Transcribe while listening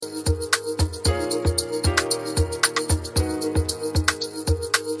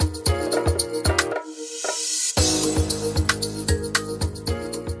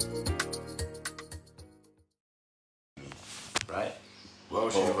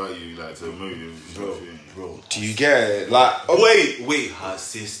invite you like to a movie, bro. Do you get it? Like, wait, her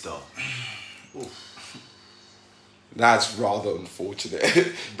sister. That's rather unfortunate.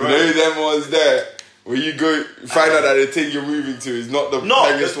 Bro. You know them ones there where you go find out that the thing you're moving to is not the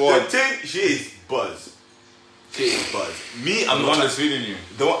biggest one. The thing, she is Buzz. Me, I'm not that's feeding you.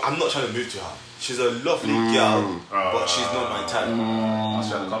 I'm not trying to move to her. She's a lovely girl, but she's not my type. I was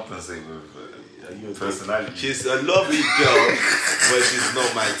trying to compensate with personality. She's a lovely girl, but she's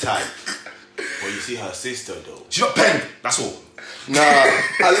not my type. But you see her sister though. She's not paying. That's all. Nah,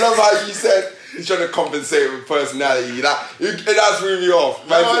 I love how you said he's trying to compensate with personality. That threw me off. You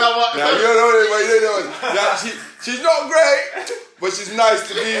know what? She's not great, but she's nice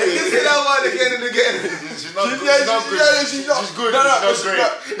to be with. You say that one again and again. She's not good. She's good. No, I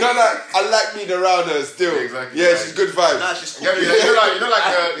like being around her still. Yeah, exactly. Yeah, she's good vibes. Nah, she's cool. You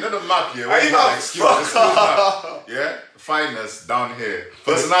know the map here. Where you got like skills, map. Yeah, fineness down here.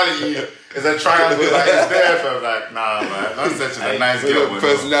 Personality is a triangle. Like it's there for like nah, man. Not such a nice girl.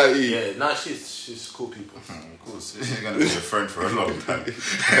 Personality. Yeah, nah, she's cool people. Of course, she's gonna be your friend for a long time.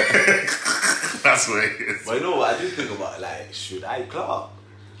 That's what it is. But you know what? I do think about like, should I clap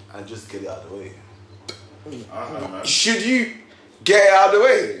and just get it out of the way? I don't know, man. Should you get it out of the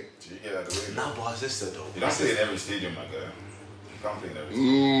way? Should you get out of the way? Nah, but her sister though. You don't play in every stadium, my guy. You can't play in every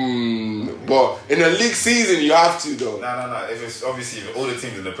stadium. But in a league season, you have to though. No. If it's obviously if all the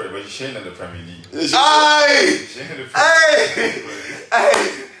teams in the Premier, but she ain't in the Premier League. Aye! She ain't in the Premier League.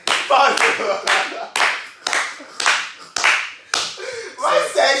 Hey! Why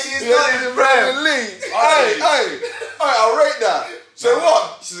say she's not in the Premier League? Hey, I'll rate that. So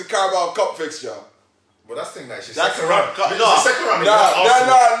what? She's a Carabao Cup fixture. Well, that's the thing that she's That's second a round. round. No, second round.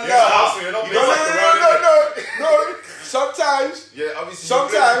 No. Sometimes. Yeah, obviously.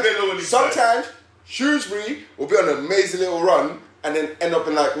 Sometimes Shrewsbury will be on an amazing little run and then end up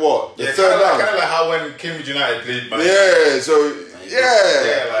in like what? The Yeah, third round. kind of like how when Cambridge United played. Yeah. So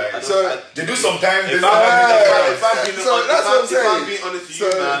they do sometimes. If I'm being honest with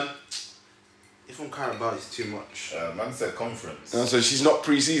you, So- man, if I'm Carabao, it's too much. Man said conference. So she's not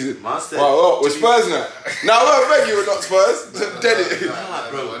pre-season. Man said- We're Spurs now. Now, I beg you, we're not Spurs. Dead it. Nah,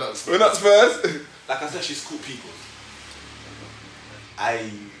 bro. We're not Spurs. Like I said, she's cool people. I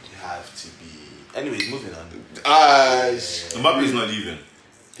have to be. Anyways, moving on. Mbappe's not leaving.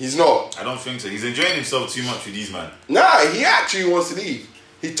 He's not. I don't think so. He's enjoying himself too much with these man. Nah, he actually wants to leave.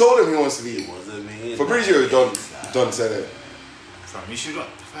 He told him he wants to leave. Wasn't me. Fabrizio Don said it. Fam, he should not.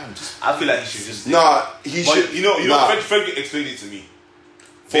 Fam, just. I feel like he should just. Nah, he But should. you know, nah. Frederick explained it to me.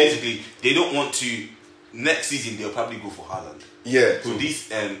 Basically, they don't want to. Next season, they'll probably go for Haaland. Yeah. So these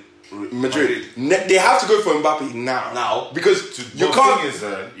Madrid. They have to go for Mbappe now. Because you can't. The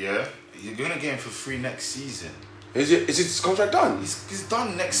thing is, you're gonna get him for free next season. Is his contract done? He's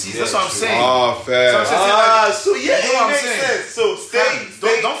done next season. Yeah, That's what I'm true. saying. Oh, fair. So yeah, You know what I'm it makes saying? sense. So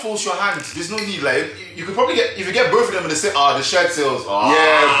stay. Don't force your hand. There's no need. Like you could probably get if you get both of them in the same. The shirt sales.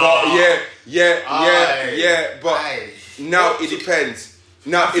 Now it depends.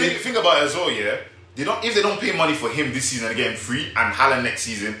 Now Think about it as well. Yeah, if they don't pay money for him this season and get him free and Haaland next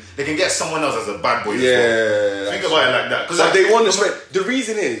season, they can get someone else as a bad boy. Yeah. Think about it like that. So they want to spend. The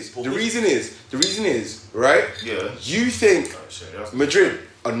reason is, right? Yeah. You think Madrid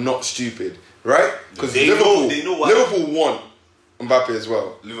are not stupid, right? Because They know why. Liverpool want Mbappe as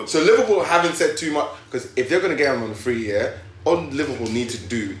well. Liverpool. So Liverpool haven't said too much because if they're going to get him on a free year, all Liverpool need to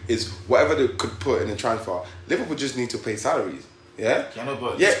do is whatever they could put in the transfer. Liverpool just need to pay salaries. Yeah.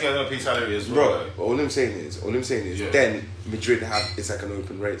 Just get a pay salary as well. Bro, all I'm saying is, then Madrid it's like an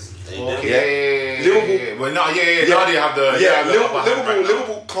open race. Okay. Liverpool. Well, now they have the.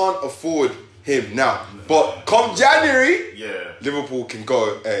 Liverpool can't afford him now. But come January, Liverpool can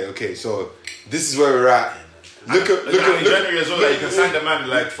go. Hey, okay, so this is where we're at. Look at January as well. You can sign the man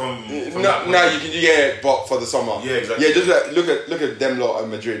like from that point. Now you can but for the summer. Yeah, exactly. Yeah, just like look at them lot at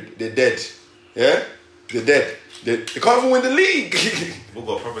Madrid. They're dead. Yeah, they're dead. They can't even win the league. We've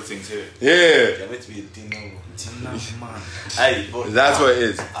got proper things here. Yeah. They're meant to be a Dino man. Hey, but That's what it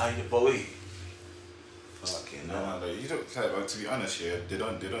is. But wait. Fucking No, you don't. But to be honest, they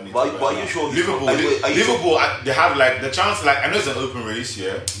don't need. But to you sure Liverpool? Liverpool, they have like the chance. Like I know it's an open race,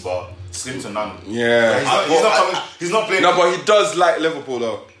 but slim to none. Yeah. He's not coming. He's not playing. No, but he does like Liverpool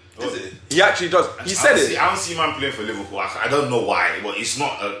though. Is it? He actually does. He said it. I don't see man playing for Liverpool. I don't know why, but it's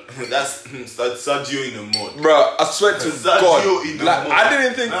not. That's Sergio in the mud. Bro, I swear to God, in the like mud. I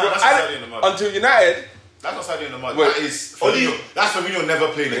didn't think until United. That's not Sadio in the mud. Wait, that is Firmino. That's Firmino never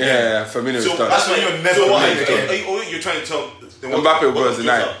playing again. Yeah, Firmino's So done. That's Firmino never playing again. You're trying to tell Mbappe will go as a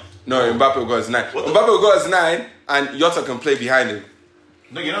 9. No, Mbappe will go as a 9. Mbappe will go as a 9, and Jota can play behind him.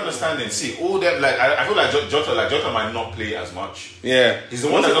 No, you're not understanding. See, all them I feel like Jota might not play as much. Yeah. He's the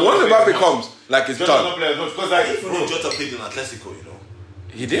one that once the Mbappe comes, like it's Jota done. not play as much because like Even Jota played in Atletico, you know.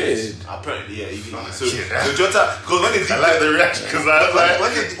 He did. Apparently, yeah, he did. So yeah. Jota, because when they did I like the reaction because I was like,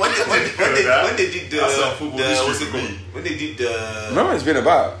 when they did the what's it called? When they did the Remember, it's been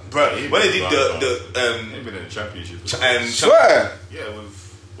about. bro, when they did he's been in the championship. Swear. Yeah, with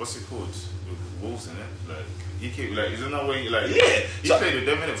what's it called? With Wolves in it. Like he came like isn't that way like Yeah. he played with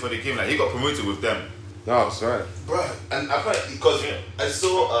them in it before they came. Like he got promoted with them. No, sorry. bro, and apparently because I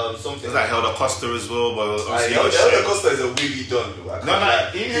saw something. It's like Helder Costa as well, but obviously Helder Costa is a really done though.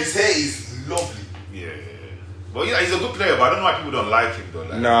 His hair is lovely. Yeah. But yeah, he's a good player, but I don't know why people don't like him though.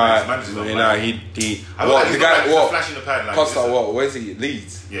 Like, he. I What like the guy? like What? flash in the pan. Like, Costa? What? Where's he?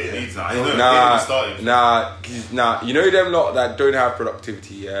 Leeds. Yeah, he needs now. I know. Nah. You know them lot that don't have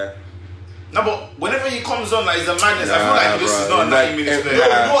productivity. Yeah. No, but whenever he comes on, like he's a madness. I feel like this is not a 90 minutes player. You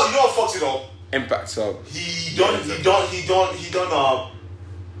know what fucks it up? Impact sub. He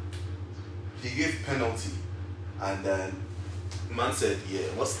gave penalty, and then man said, "Yeah,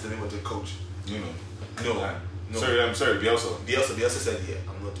 what's the name of the coach?" No. Sorry, Bielsa. Bielsa said, "Yeah,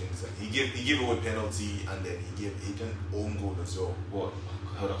 I'm not doing this." He gave away penalty, and then he didn't own goal as well. What?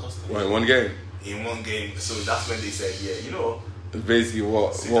 Helder Costa. What, in one game? In one game, so that's when they said, "Yeah, you know." Basically,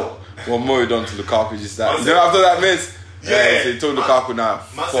 what Mo done to Lukaku just that. You know, after that miss, so he told Lukaku now,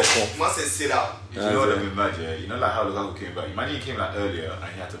 fuck off. Man said, "Sit out." You know what I mean, mad, yeah. You know, like how Lukaku came back. Imagine he came like earlier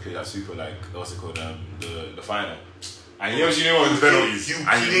and he had to play that super, like what's it called, the final. And he obviously knew what the penalties,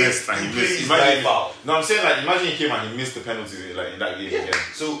 and he missed. Imagine, no, I'm saying like imagine he came and he missed the penalties like in that game again.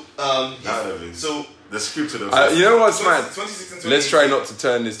 So so the script of the you know what's mad? 2016, Let's try not to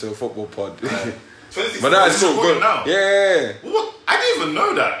turn this to a football pod. But that's that's cool. Good. Now. Yeah. What? I didn't even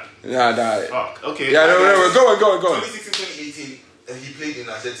know that. Nah. Fuck. Okay. Yeah, no, go on. 2016, 2018, he played in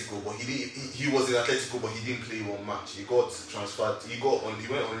Atletico, but he was in Atletico, but he didn't play one match. He got transferred. He went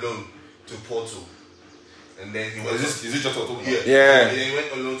on loan to Porto, and then he went. Is it just talking about? Yeah. And then he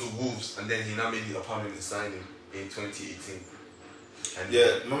went on loan to Wolves, and then he now made a permanent signing in 2018. And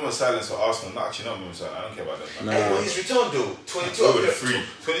moment of silence for Arsenal. Not actually, not moment of silence. I don't care about that. No. Hey, but he's returned though. 22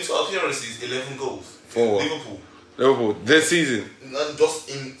 appearances, 11 goals. For Liverpool this season. Not just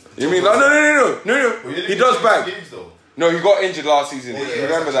in. You mean no? Well, He does back. Games, though. No, he got injured last season. Oh, yeah,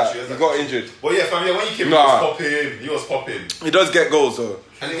 Remember that? true, He got injured. Well, yeah, fam. Yeah, when he came, he was popping. He does get goals though.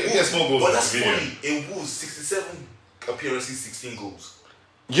 And he gets more goals. But that's funny. In Wolves, 67 appearances, 16 goals.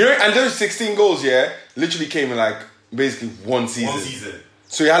 You know, and those 16 goals, literally came in like basically one season.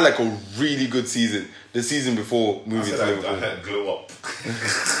 So he had like a really good season. The season before moving to Liverpool. I had glow up.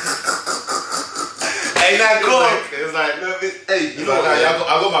 Hey, now go. It's like, hey, you know what?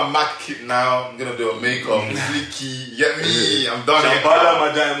 I got my Mac kit now. I'm gonna do a makeup, flicky. Get me? I'm done. Shambhala,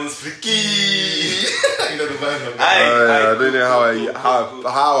 my diamonds, flicky. You know the version. I don't know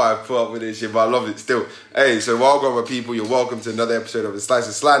how I put up with this shit, but I love it still. Hey, so welcome, my people. You're welcome to another episode of the Slice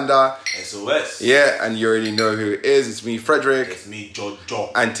of Slander. SOS. Yeah, and you already know who it is. It's me, Frederick. It's me,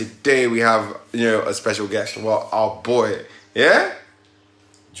 Jojo. And today we have, a special guest. Well, our boy. Yeah?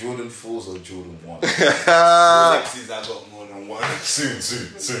 Jordan 4s or Jordan 1? Alexis, I got more than one. Soon.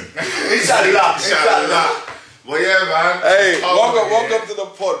 Inshallah. Well, yeah, man. Hey, welcome to the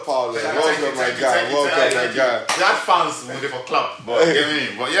pod, Paolo. Welcome, my guy. We had fans with it for club, but get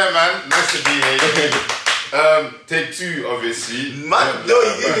me. But yeah, man, nice to be here. Take 2, obviously. Man, no,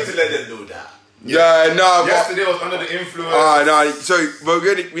 you didn't get to let them know that. Yeah, no. Yesterday was under the influence. No. So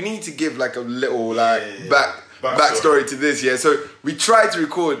we need to give like a little backstory to this. Yeah. So we tried to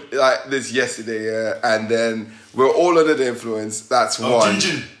record like this yesterday. And then we're all under the influence. That's one.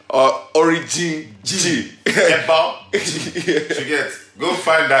 Origin G. Forget. Go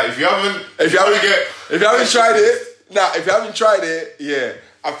find that. If you haven't tried it,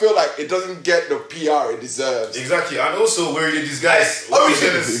 I feel like it doesn't get the PR it deserves. Exactly, and also we're in disguise. The herbs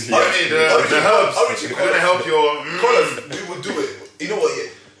are gonna help your colours. We will do it. You know what? Yeah.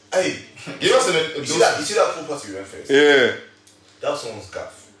 Hey, give us you see that pool party we went first? Yeah, that was someone's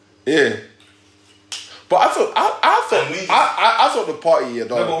gaff. Yeah, but I thought the party. No,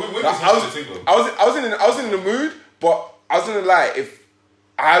 but I was in the mood, but I was gonna lie. If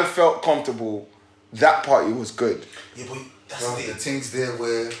I felt comfortable, that party was good. Yeah, but. The things there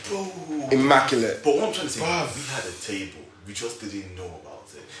were immaculate. But what I'm trying to say, we had a table. We just didn't know about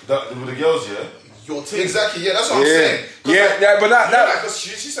it. With the girls, yeah? Your table. Exactly, yeah, that's what I'm saying. Because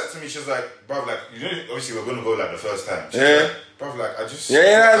she said to me, she was like, bruv, like, obviously we're going to go like the first time. She was like, bruv, like, I just...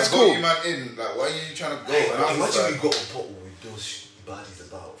 Yeah, that's cool. You man in, like, why are you trying to go? And imagine we got a bottle with those bodies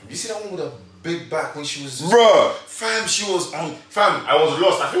about. You see that one with the big back when she was. Bruh. Fam, she was on. Fam, I was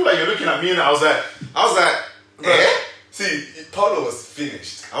lost. I feel like you're looking at me and I was like, eh? See, Paulo was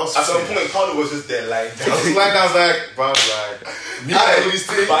finished. I was At some finished. point, Paulo was just there lying down. I was like, bro, like, me and these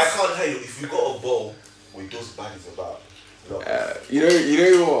things. But I can't tell you, if you got a ball with those bodies about, look, You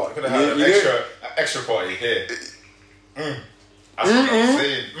know what? Could have had an extra party here. That's what I'm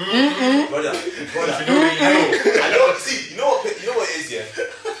saying. brother, If you know what you know. I know. See, you know what it is, yeah.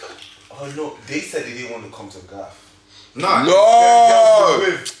 Oh no, they said they didn't want to come to Gaff. Nah,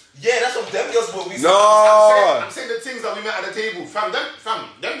 No. Yeah, that's what them girls were. No. I'm saying the things that we met at the table, fam.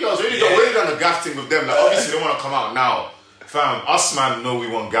 Them girls really done a gaff thing with them. Like, obviously, they don't want to come out now. Fam, us man know we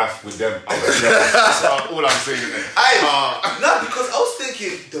want gaff with them. That's all I'm saying. Nah, because I was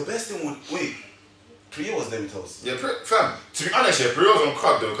thinking the best thing would wait. Priya was there with us. Yeah, fam. To be honest, yeah, Priya was on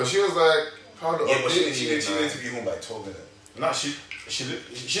crud though, because she was like, Yeah, but she needed to be home by 12 minutes. Nah, she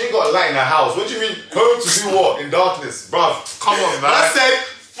ain't got a light in her house. What do you mean home to do what? In darkness? Bruv, come on, man. I said,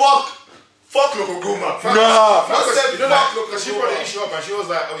 fuck local Guma. Nah. You know that? Because she brought the issue up and she was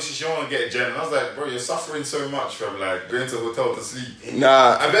like, obviously she don't want to get Jen. And I was like, bro, you're suffering so much from like going to a hotel to sleep.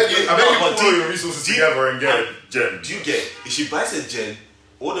 Nah. I beg you put your resources together and get Jen. Do you get? If she buys a Jen,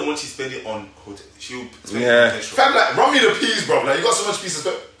 all the money she's spending on hotel, she'll spend Yeah. on petrol. Fam, like, run me the peas, bro. Like, you got so much peas to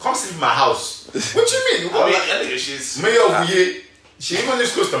spend. Come sleep in my house. What do you mean? I think she's. She even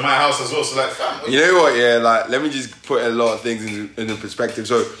lives close to my house as well. So, like, fam. You know what? Yeah, like let me just put a lot of things into perspective.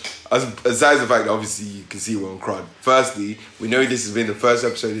 So, aside the fact that obviously you can see we're on crud. Firstly, we know this has been the first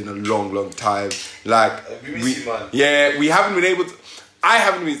episode in a long time. Like, we haven't been able to. I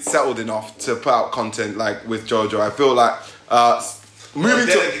haven't been settled enough to put out content like with Jojo. I feel like moving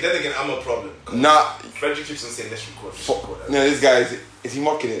Then again, I'm a problem. Nah. Frederick keeps on saying let's record. No, this guy is he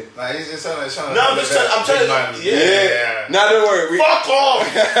mocking it? Like, he's trying to. No, I'm trying to. Yeah. Nah, don't worry. Fuck off!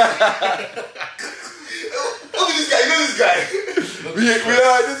 Look at this guy. You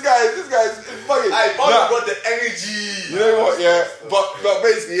know this guy. This guy's fucking. I brought the energy. You know what? Yeah, but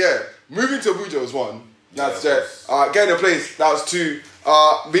basically, yeah. Moving to Abuja was one. That's getting a place. That was two.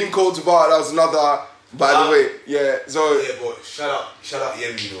 Being called to bar. That was another. By the way, yeah. So yeah, but shout out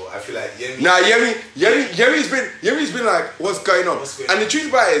Yemi though. I feel like Yemi. Nah, Yemi's been like, what's going on? And the truth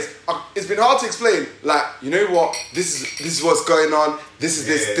about it is, it's been hard to explain. Like, you know what? This is what's going on. This is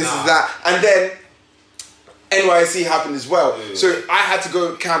this is that, and then NYC happened as well. Yeah. So I had to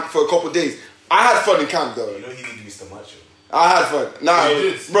go camp for a couple of days. I had fun in camp though. You know he did Mr. Macho. I had fun. Nah,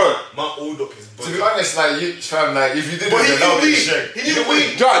 bro. Man old up his body. To be honest, like, if you did but it, that would be shit. He didn't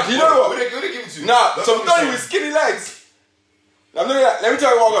win. Judge, you know what? Would they give it to you? Nah, so not with skinny legs. I'm not gonna, let me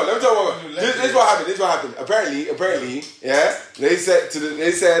tell you what happened. This is what happened. Apparently, yeah. They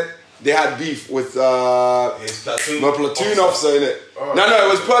said they had beef with my platoon officer in it. Oh, no, it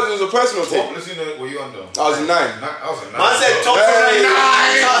was a personal thing. What platoon were you under? I was in 9. I was in 9. Man said top 9.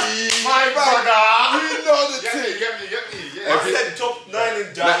 My brother. You know the thing. Get me. Yeah. I said top 9 in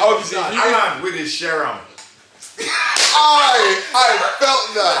Japan. Like, obviously, Alan with his share round. I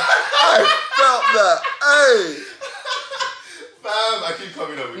felt that. Hey. Fam, I keep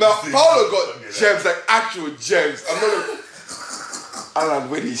coming up with Now, these Paulo things. got gems, like actual gems. I'm not Alan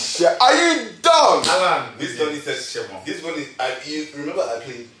with his shit. Are you dumb? Alan, This one is this one is. You remember I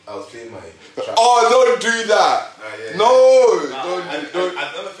was playing my track. Oh, don't do that. Yeah. No, don't.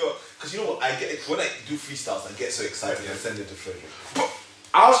 I never felt because you know what I get when I do freestyles I get so excited and send it to Frederick.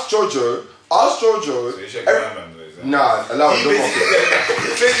 Ask Jojo. So you should get man, though, Nah, allow He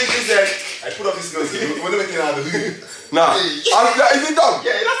it. basically said I put up his skills. When anything out of it. Nah, is it dumb?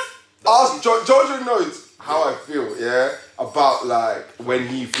 Yeah, Ask Jojo knows how I feel. Yeah, about like when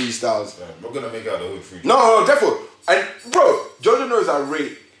he freestyles. We're gonna make out the hood free. No, definitely. And bro, Jojo knows I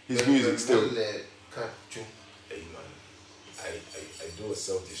rate his music still. Hey man, I do a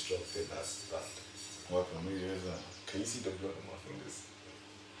self-destruct thing. That's bad. What happened? Where is that? Can you see the blood on my fingers?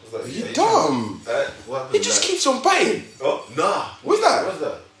 Are you dumb? What happened? It just keeps on biting. Oh nah. What's that? What's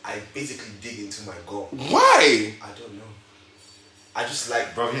that? I basically dig into my gum. Why? I don't know. I just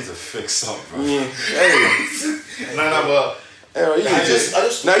like. Bro, he's a fix up, bro. Yeah. Hey. Nah, but Hey,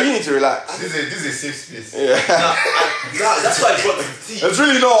 now you need to relax. this is a safe space. Yeah. Nah, that's why I brought the tea. It's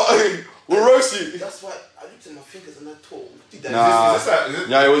really not. We'll roast you. That's why I looked at my fingers and I told. Nah. Is this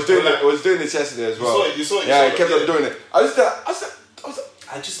Yeah, it was doing this yesterday as well. You saw it. Yeah, it kept on doing it.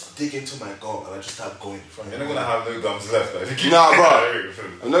 I just dig into my gum and I just start going. You're not gonna have no gums left. Though, if you keep Nah, bro.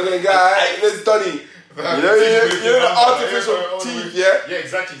 I'm not gonna get this Donny. You know the artificial teeth, yeah? Yeah,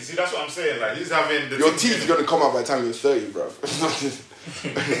 exactly. See, that's what I'm saying. Like, he's having the your teeth are gonna come out by the time you're 30, bro.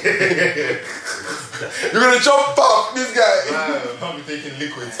 You're gonna jump up, this guy. I'll be taking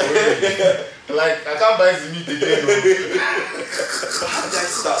liquids. Like, I can't buy this meat again. How did I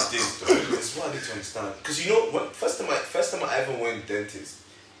start this, though? That's what I need to understand. Because you know, first time I ever went dentist,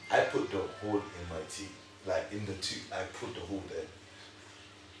 I put the hole in my teeth, like in the tooth. I put the hole there.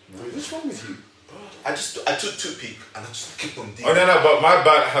 What's wrong with you? I took toothpick and I just kept on digging. Oh no, but my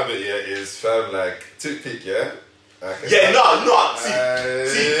bad habit is fam like toothpick, yeah. Yeah, no.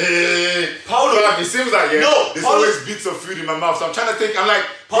 See, Paulo. It seems like there's always bits of food in my mouth, so I'm trying to think. I'm like,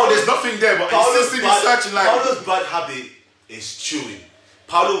 there's nothing there, but I still see me searching like. Paulo's bad habit is chewing.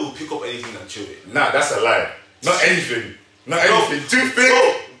 Paulo will pick up anything and chew it. Nah, that's a lie. Not anything. Toothpick.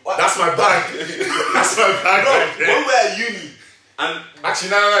 That's my bag. That's my bag. When we're at uni. And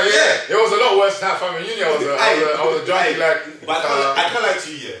actually, no, yeah. It was a lot worse than that, fam. In uni, I was a junkie, like. But I can't lie to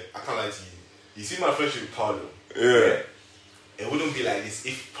you, I can't lie to you. You see my friendship with Paulo. Yeah. It wouldn't be like this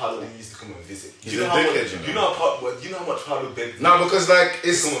if Paulo didn't used to come and visit. Do you know how much Paulo begged? No, because like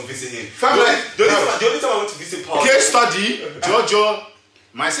it's come and visit him. Fam, the only time I went to visit Paulo. Case study, Jojo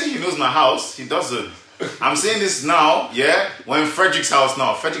might say he knows my house. He doesn't. I'm saying this now, yeah. We're in Frederick's house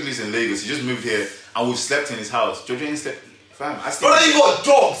now. Frederick lives in Lagos. He just moved here, and we've slept in his house. Jojo ain't slept. Fam, Brother, you got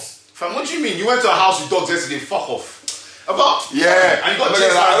dogs. Fam, what do you mean? You went to a house with dogs yesterday? Fuck off. About yeah. And you got I'm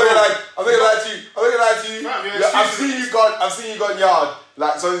looking at you. I've seen you got yard,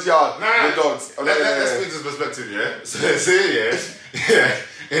 like someone's yard with dogs. Let's put this perspective, yeah. So say yeah.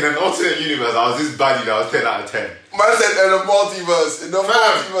 In an alternate universe, I was this baddie that was 10 out of 10. Man said in a multiverse. And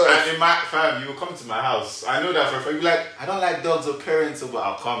in my fam, you will come to my house. I know that for a fact. You be like, I don't like dogs or parents, but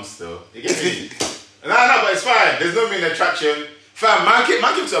I'll come still. You get me? No, but it's fine. There's no main attraction. Fam, man came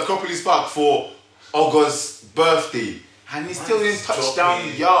to Acropolis Park for August's birthday, and he still didn't touch down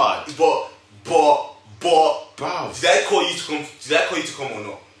the yard. But, bro, did I call you to come or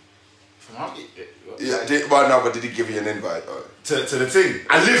not? Yeah, but did he give you an invite? To the thing?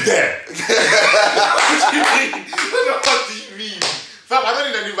 I live there. What do you mean? Fam, I don't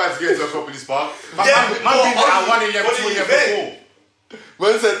need an invite to get to Acropolis Park. Man been there at 1 a.m. 2 a.m. before.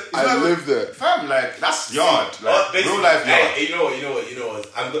 Man said, I live there. Fam, like, that's yard. Like, real life yard. Hey, you know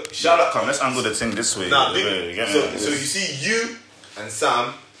what? Shout out. Come, let's angle the thing this way. Nah, so you see you and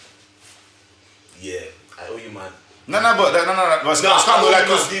Sam. Yeah, I owe you, man. No. It's kind of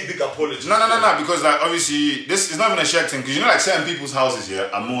like big apology. No. Because like obviously this is not even a shared thing. Because you know, like certain people's houses here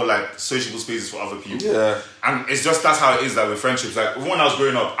are more like sociable spaces for other people. Yeah. And it's just that's how it is like with friendships. Like when I was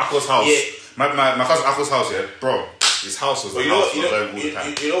growing up, Akko's house. Yeah. My cousin Akko's house, yeah, bro. His house was the house for all the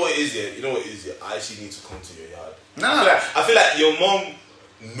time. You know what it is, yeah? You know what it is, yeah? I actually need to come to your yard. I feel like your mom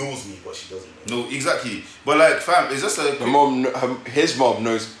knows me, but she doesn't know. No, exactly. But like, fam, it's just like his mom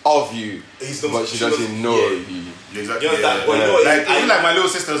knows of you, but she doesn't know you. Exactly. You know that, but even like my little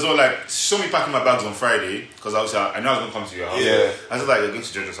sister as well. Like, she saw me packing my bags on Friday because obviously I know I was gonna come to your house. Yeah. I was like, you're going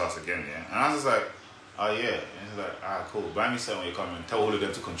to Jojo's house again, yeah. And I was just like, oh yeah. And she's like, cool. Buy me something when you come and tell all of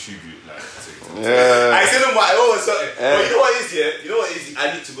them to contribute. Like, yeah. I said no, but I always something. But you know what it is, yeah? You know what it is? I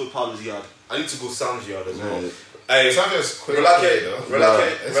need to go to Paulo's yard. I need to go Sam's yard as well. Sam is quick. Rolake,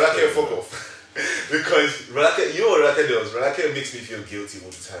 fuck off. Because Rolake, you know what Rolake does? Rolake makes me feel guilty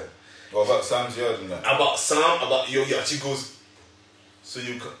all the time. What about Sam's yard and that? About your yard. She goes,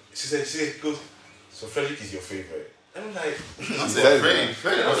 she goes, so Frederick is your favourite. And I'm like, Frederick,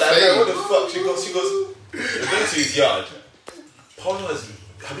 what the fuck? She goes, you're going to his yard.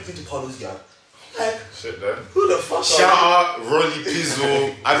 Have you been to Paulo's yard? Like, shit, then. Who the fuck? Shout out Rolly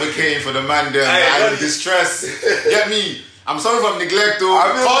Pizzo advocating for the man there. I'm in distress. Get me? I'm sorry for neglect though.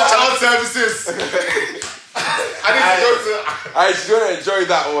 Call child services. She's gonna enjoy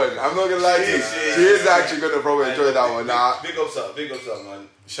that one. I'm not gonna lie to you. She is actually gonna probably enjoy that one. Big ups up, man.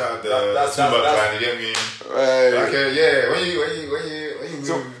 Shout out the Tumba clan, you get me? Okay, yeah. When you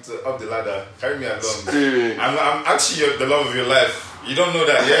move up the ladder, carry me along. I'm actually the love of your life. You don't know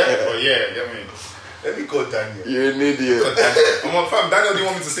that, yeah? But yeah, get me? Let me call Daniel. You're an idiot. I'm on fam. Daniel didn't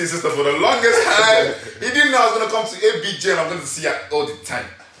want me to see his sister for the longest time. He didn't know I was gonna come to ABJ and I'm gonna see her all the time.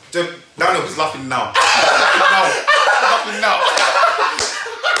 Daniel, who's laughing now? Laughing now.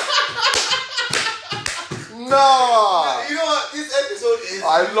 No. You know what? This episode is.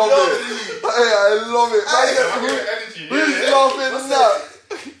 I love it. I love it. Who's laughing now?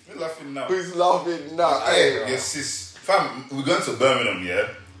 Who's laughing now? Who's laughing now? Hey, yes, sis. Fam, we're going to Birmingham, yeah?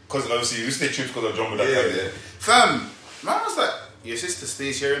 Because obviously we stay true because of John with that time, yeah. Fam, man was like, your sister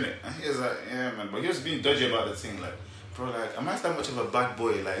stays here, innit? And he was like, yeah, man. But he was being dodgy about the thing, like, bro, like, am I that much of a bad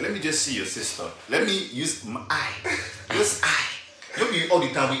boy? Like, let me just see your sister. Let me use my eye. Just eye. Don't be all the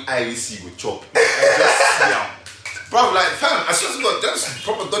time we eye we see with chop. I just see them. Bro, like, fam, I swear to God, just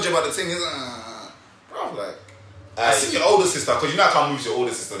proper dodge about the thing is, bro, like, I see your older sister, because you know I can't move to your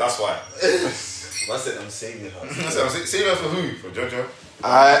older sister, that's why. I said I'm saving her. I said, I'm saving her for who? For Jojo?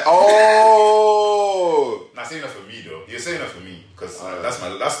 Not saving her for me though. You're saving her for me because that's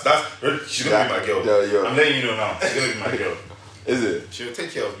she's gonna be my girl. Yeah. I'm letting you know now. She's gonna be my girl. Is it? She'll take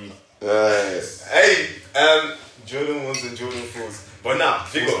care of me. Hey, Jordan ones and Jordan fours. But now,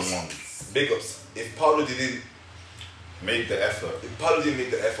 big ups. If Paulo didn't make the effort,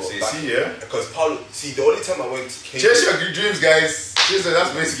 see, yeah. Because Paulo, the only time I went to Cambridge. Chase your dreams, guys. Chase,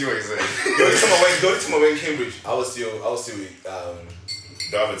 that's basically what he said. The only time I went to Cambridge, I was still with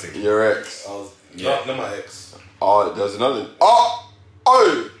the other ticket. Your ex. Not my ex. Oh, there's another.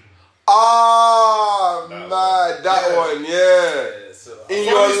 Man, that one, yeah. So, in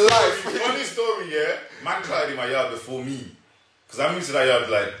your life. Funny story, yeah. Man cried in my yard before me. Because I moved to that yard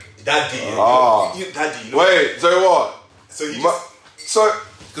like... Daddy. Daddy. Wait, so what? So you man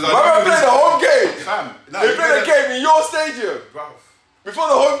played the home game. Fam. They played the game in your stadium. Bro. Before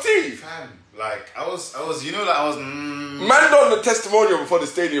the home team. Fam. Like, I was, you know, like, I was... Man done the testimonial before the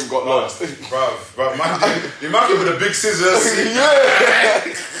stadium got lost. Bro, man came with the big scissors. Yeah.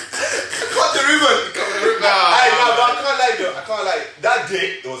 Cut the ribbon. But I can't lie. That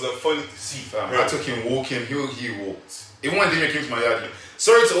day, it was a funny to see. Fam, I took him walking, he walked. Even when Damien came to my yard,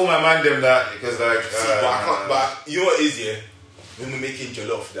 sorry to all my man them that, because like... but you know what is, yeah? We were making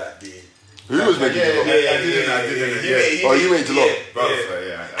jollof that day. Who was making jollof? I didn't. Oh, you made jollof?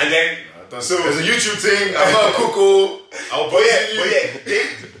 Yeah. And then... So there's a YouTube thing. I'm not a cuckoo. But yeah,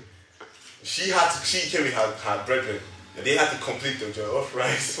 she came with her brethren. They had to complete the jollof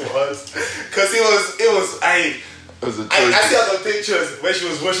rice for us because it was I see all the pictures when she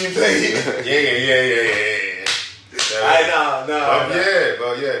was watching play. Yeah.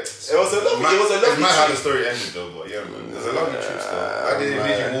 But yeah. It was a lovely. It's not how the story ended though, but yeah, man. There's a lovely truth though. I didn't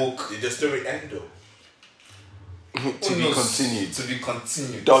make you walk. Did the story end though? To be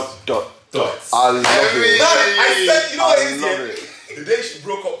continued. Dot. I love it. I said, you know what it is, it. The day she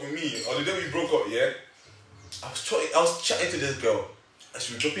broke up with me, or the day we broke up, yeah, I was chatting to this girl, and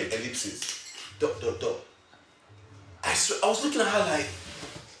she was dropping ellipses. ... I was looking at her like,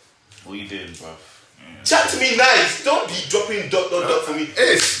 what you did, bro? Chat to me nice. Don't be dropping ... for me.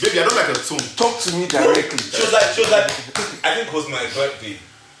 Hey, baby, I don't like a tone. Talk to me directly. She was like, I think it was my birthday.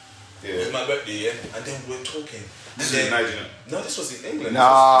 Yeah. It was my birthday, yeah, and then we were talking. This is in Nigeria. No, this was in England.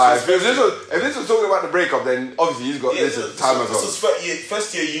 Nah, if this was talking about the breakup, then obviously he's got this time ago. This was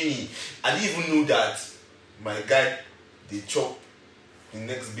first year uni. I didn't even know that my guy, they chop the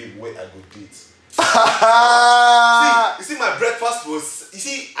next big way I go date. You see, my breakfast was. You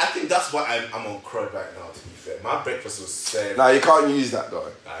see, I think that's why I'm on crud right now. To be fair, my breakfast was served. Nah, you can't use that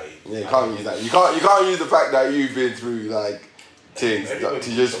though. You can't use that. You can't use the fact that you've been through like things to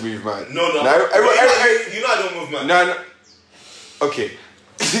just move, man. No. You know I don't move, man. No. Okay.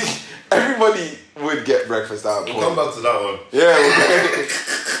 Everybody would get breakfast out. We'll come back to that one. Yeah.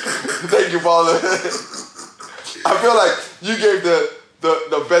 Thank you, Paula. I feel like you gave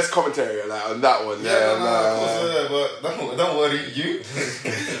the best commentary on that one. But don't worry, you.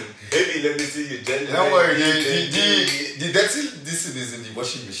 Baby, let me see your gender. Don't worry, the dirty this is in the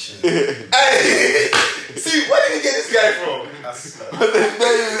washing machine. Hey, see, where did you get this guy from? It's in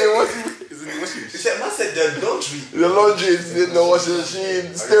the washing machine. She said, man said the laundry. The laundry is in the washing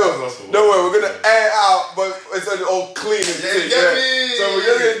machine. Still, don't worry, we're gonna air out, but it's all clean and thick. Me. So we're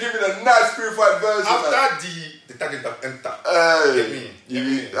gonna give it a nice purified version. After the target of enter. Get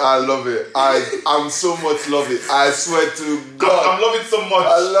me. I love it. I'm so much love it. I swear to God. I'm loving it so much.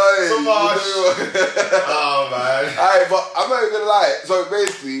 I love it. So much. Oh man. Alright, but I'm not even gonna lie. So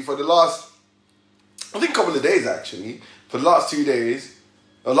basically, for the last, I think, couple of days actually, for the last 2 days,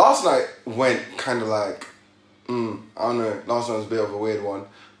 last night went kind of like, I don't know. Last night was a bit of a weird one.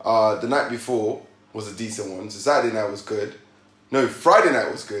 The night before was a decent one. So Saturday night was good. No, Friday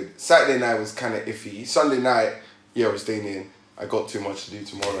night was good. Saturday night was kind of iffy. Sunday night, we're staying in. I got too much to do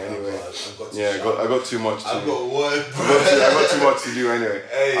tomorrow anyway. I got too much to do. I got what? I got too much to do anyway.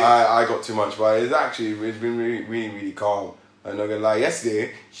 Hey. I got too much, but it's been really, really, really calm. I'm not gonna lie.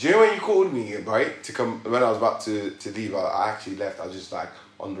 Yesterday, do you know when you called me, right, to come, when I was about to leave, I actually left. I was just like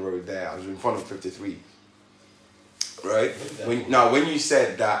on the road there. I was in front of 53. Right? When you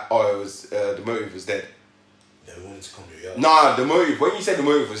said that, it was, the motive was dead. They wanted to come to your yard. Nah, the motive, when you said the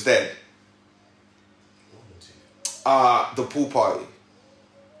motive was dead, the pool party.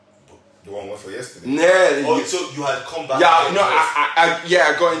 The one for yesterday. Yeah. Oh, so you had come back. Yeah, no,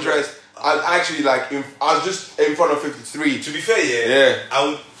 I got interest. I actually like, I was just in front of 53. To be fair, Yeah. I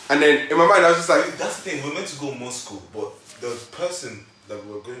would. And then in my mind, I was just like, That's the thing. We're meant to go Moscow, but the person that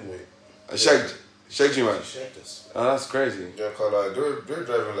we're going with shagged you, man. she shagged us. Oh, that's crazy. Yeah, cause like they're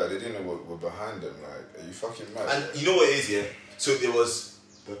driving like they didn't know what were behind them. Like, are you fucking mad? And you know what it is, yeah? So there was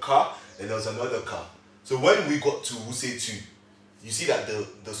the car, and there was another car. So when we got to Wuse 2, you see that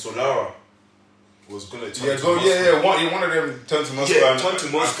the Solara was gonna turn to Moscow. One of them turned to Moscow. Yeah, and turned to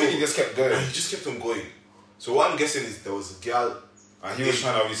Moscow. I think he just kept going. And he just kept on going. So what I'm guessing is there was a girl. And he was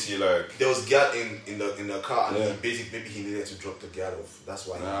trying to obviously like. There was a girl in the car, and Yeah. he basically maybe he needed to drop the girl off. That's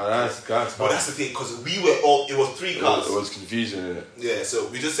why. Nah, that's But that's the thing, because we were all. It was 3 cars. It was confusion, innit? Yeah, so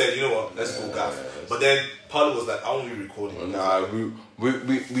we just said, you know what, let's go gaff. But then Paulo was like, I won't be recording. Nah,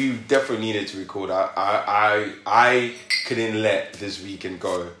 we definitely needed to record. I couldn't let this weekend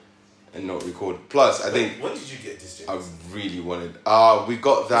go and not record. Plus, I think When did you get this, James? I really wanted. We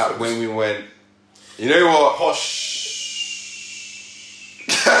got that when we went. You know what? Posh.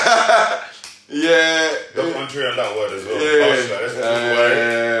 Yeah. Don't country on that word as well. Yeah. Posh, like,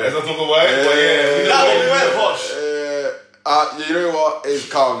 let's not talk about it. But Yeah. That one we went posh. You know what? It's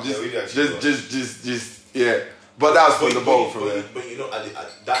calm. Yeah, we did actually Just yeah. But that was from the boat from there. But you know,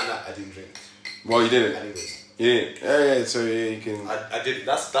 that night I didn't drink. Well, you didn't. Anyways, Yeah. So yeah, you can. I did.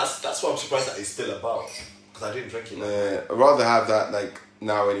 That's why I'm surprised that it's still about. Because I didn't drink it. I'd rather have that like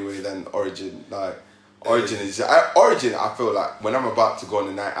now anyway than Origin. Like Origin is Origin. I feel like when I'm about to go on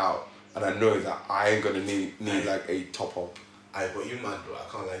a night out and I know that I ain't gonna need like a top up. But you man, bro, I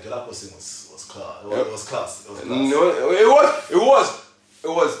can't lie. Jalapo Singh was class. It was class. It was class. No, it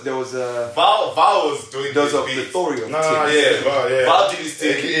was. There was a. Val was doing There was a beats. tutorial. yeah. Val did his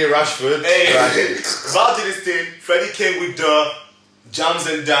thing. AKA Rashford. Hey, Val did his thing. Freddie came with the jams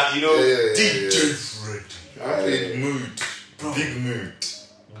and that, you know. Yeah. DJ Freddie. I played Mood. Big Mood.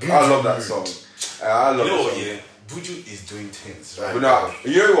 I love that song. I love You know that what, song. yeah? Buju is doing things, right? But now,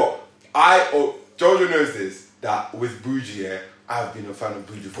 you know what? Jojo knows this, that with Buju, yeah, I've been a fan of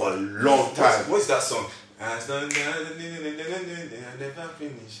Buju for a long time. What's that song? I never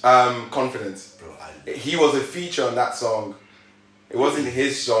finish. Confidence. Bro, He was a feature on that song. It wasn't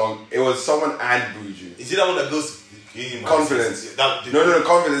his song. It was someone and Buju. is it that one that goes Confidence. That, No,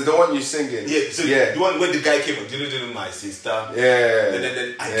 Confidence. The one you singing. Yeah, so the one where the guy came up, didn't my sister. Yeah.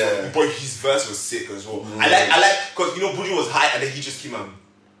 Then but his verse was sick as well. I like, because you know Buju was high and then he just came and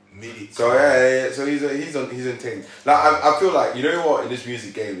made it. So yeah. So he's on thing. Like I feel like, you know what, in this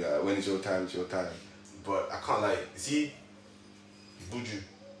music game, when it's your time, it's your time. But I can't lie. See, Buju,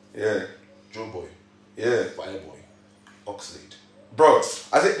 Yeah. Joe Boy, Yeah. Fireboy, Oxlade. Bro,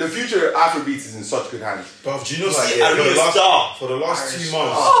 I think the future of Afrobeats is in such good hands. But do you know See, like, Arena Star. for the last 2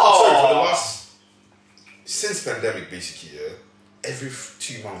 months, since pandemic basically, yeah, every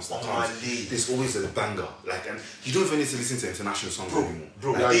 2 months that comes, there's always a banger. Like, and you don't even need to listen to international songs anymore.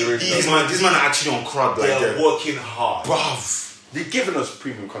 Bro, Yeah, these This man are actually on crowd like they're that. working hard. Bruv. They're giving us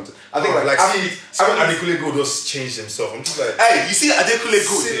premium content. I think Like, Afrobeats- see, Adekunle Gold just changed himself. I'm just like, Hey, you see Adekule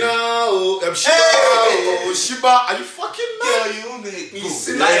Gold? Shiba, are you fucking Yeah, mad? you make You bro,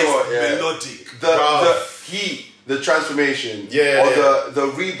 see that is what, yeah. melodic. the transformation, Yeah, or yeah. the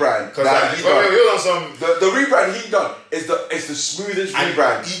rebrand Because that like, he done. on some. The rebrand he done is the smoothest And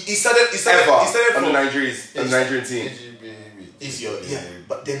rebrand he started ever on the on the from Nigerian team. it's your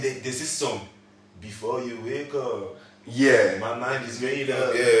but then there's this song, Before You Wake Up, Yeah. My Mind Is Made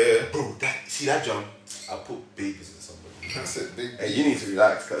Up. Yeah. Bro, see that jump? I put babies in somebody. I said, big. Hey, you need to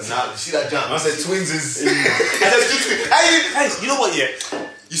relax, cause Now, see that jump? I said, twins is. Hey, you know what? Yeah,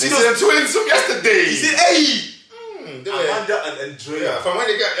 you see They those said twins from yesterday. You see, hey, They were- Amanda and Drea. Yeah, from when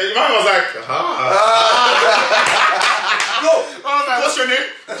they got, mine was like, No, what's your name?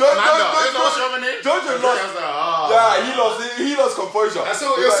 Amanda. What's your name? Jojo And lost. I was like, Yeah, he lost composure. And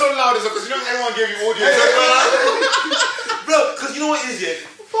so you're so loud, because you know everyone gave you audio. bro, because you know what it is, yeah?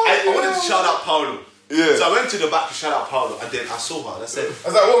 I wanted to shout out Paulo. Yeah. So I went to the back to shout out Paulo, and then I saw her. And I said, I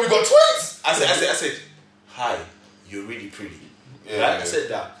was like, what, we got twins? I said, hi, you're really pretty. Yeah, Right? yeah. I said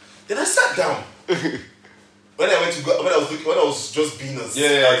that. Then I sat down. When I was just being a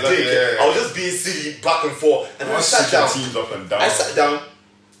exactly, dick, yeah. I was just being silly back and forth, and then I sat down. Teams up and down. I sat down,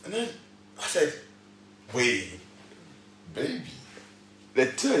 and then I said, wait, Baby. They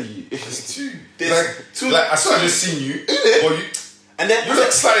tell you. It's two. There's Like, two- like, I saw just seen you. Or you. and then You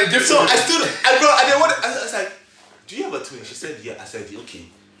look slightly different. So I stood, and then what? I was like, do you have a twin? She said, yeah. I said, okay,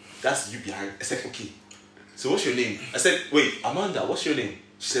 that's you behind a second key. So what's your name? I said, wait, Amanda, what's your name?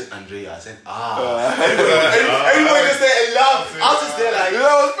 She said Andrea. I said, everyone just there and laughed. I was just there like,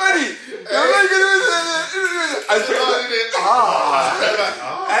 that was funny.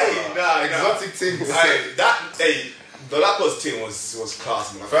 Exotic things. Dolapo's thing was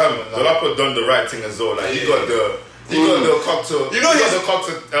class, man. Fam, Dolapo done the right thing as well. Like he got the cocktail. You know, he got the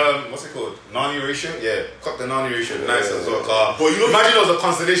cocktail. What's it called? Nani ratio. Yeah, cocktail Nani ratio. Nice as well. But imagine it was a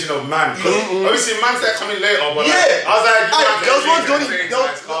constellation of man. Obviously, man started coming later. But I was like, there was one Donny.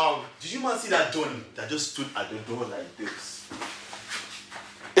 Did you man see that Donny that just stood at the door like this?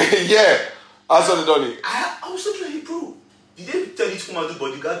 Yeah, I saw the Donny. I was looking at him, bro. Did they tell you to come and do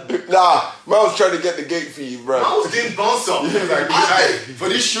bodyguard? Nah, man was trying to get the gate for you, bro. I was doing bounce up. For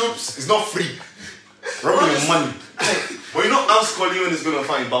these troops, it's not free. Robbing your money. But you know, Ams Corleone is gonna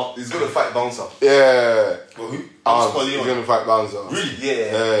fight bouncer. Yeah. Well, who? Ams Corleone. He's gonna fight bouncer. Really?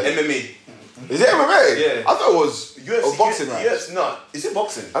 Yeah. MMA. Is it MMA? Yeah. I thought it was UFC, a boxing match. Yes, no. Is it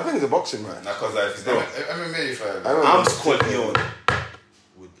boxing? I think it's a boxing match. Nah, cause like, it's MMA fam. Ams Corleone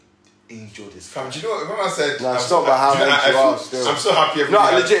would injure this. Fam, do you know what? Remember I said? Nah, it's not about how hench you are still. I'm so happy. No,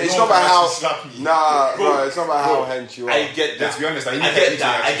 legit. It's not about how. Nah, Bro, no, it's not about how hench you are. I get that. Let's be honest. I get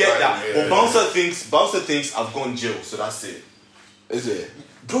that. Yeah. But Bouncer thinks I've gone jail, so that's it. Is it?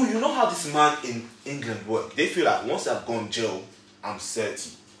 Bro, you know how this man in England work? They feel like once I've gone jail, I'm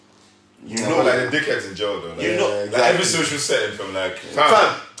 30. You know, like the dickheads in jail though. Like, You know, exactly. like every social setting from like,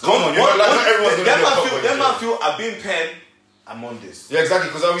 fam, come on, not everyone's gonna be Them man feel I've been pen, I'm on this. Yeah, exactly.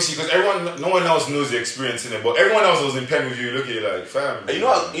 Because everyone, no one else knows the experience in it, but everyone else was in pen with you. Look at you like, fam. You know,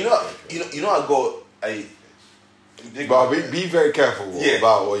 I got a. But be very careful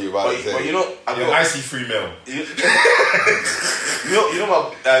about what you're about to say. But you know, I You're an icy free male. You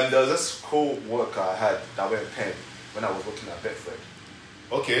know, there was this co-worker I had that went pen when I was working at Bedford.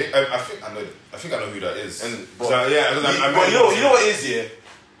 Okay, I think I know who that is. But you know what it is here?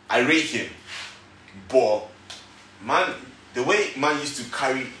 I rate him, but man, the way man used to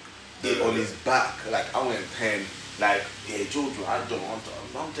carry it on his back, like I went pen, like yeah, Jojo, I don't want to.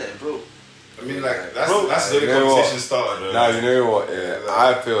 I'm there, bro. I mean, like that's the way the conversation started. Now you know what? Yeah,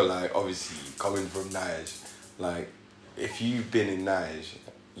 I feel like obviously coming from Nige, like if you've been in Nige,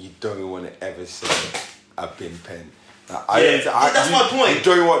 you don't want to ever say I've been pen. Like, that's my point. You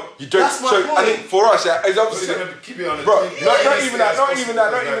don't want. You don't. That's my point. I think for us, yeah, it's obviously. Keep it on the Bro, thing. not even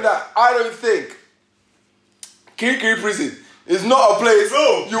that. I don't think Kirikiri prison is not a place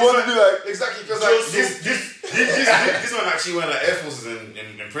you want to be like. Exactly, because like this one actually went like Air Force is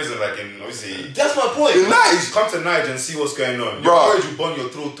in prison, like in obviously. That's my point. Nice. Come to Niger and see what's going on. Bro. You're worried you burn your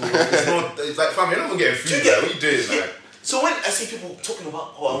throat. It's like, fam, you're not gonna get food. Like, what you doing? Like, So when I see people talking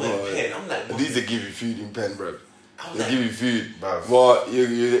about I went pen, I'm like, These they give you food in pen, bro. I'm They like, give you food. Bruv. But you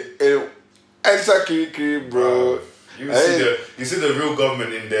enter Kirikiri, bro. You see the real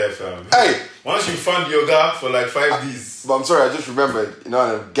government in there, fam. Hey. Once you fund yoga for like 5 days. But I'm sorry, I just remembered. You know,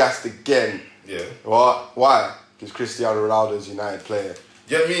 I'm gassed again. Yeah. What? Why? Because Cristiano Ronaldo's United player.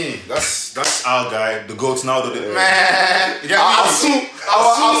 Get me? That's our guy. The goats now. Man. You get me?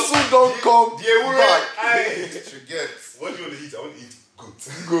 Asu don't come back. Forget. what do you want to eat? I want to eat good.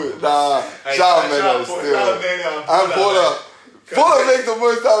 Good. Nah. Shout out Mena still. And Paula makes the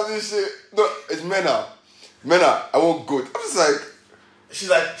most out of this shit. No, it's Mena. I want good. I'm just like. She's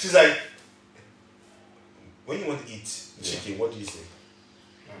like, when you want to eat chicken, what do you say?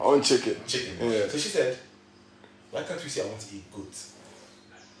 I want chicken. Chicken. Yeah. So she said, why can't we say I want to eat goat?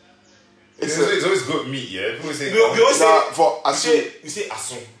 It's always good meat, yeah. People say, We always say we say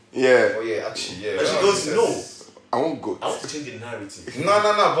asun. Yeah. oh yeah, actually, yeah. And she goes, no. I want good. I want to change the narrative. No,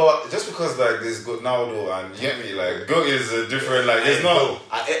 but just because like there's good now though, and you get me, like goat is a different, like it's not.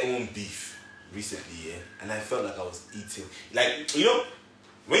 I ate one beef recently, yeah, and I felt like I was eating, like, you know,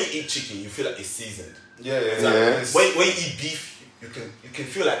 when you eat chicken, you feel like it's seasoned. Yeah. When you eat beef, you can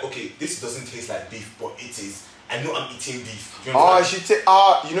feel like, okay, this doesn't taste like beef, but it is. I know I'm eating beef. I should take.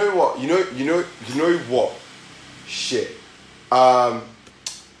 You know what? You know what? Shit.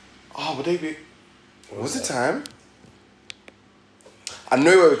 Would they be? What's the time? I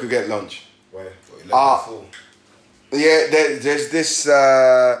know where we could get lunch. Where? Yeah, there's this.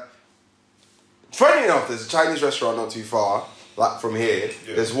 Funny enough, there's a Chinese restaurant not too far, like from here.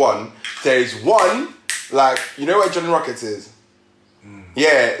 Yeah. There's one, like, you know where Johnny Rockets is?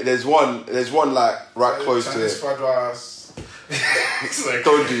 Yeah, there's one like right close to it. Like,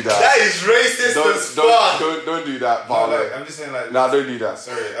 don't do that. That is racist as fuck. Don't do that. No, like, I'm just saying like. Nah, don't do that.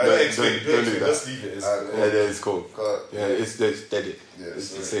 Sorry, don't do that. Just leave it. It's cool. Yeah, it's dead. Yeah,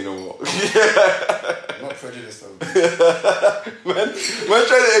 say no more. I'm not prejudiced. Man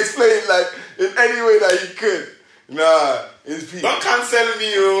trying to explain like in any way that he could. Nah. It's peak. Don't cancel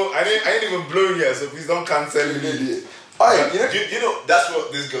me, yo. I ain't even blown yet, so please don't cancel me. You know, that's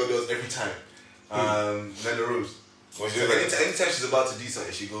what this girl does every time. Nella Rose. Anytime she's about to do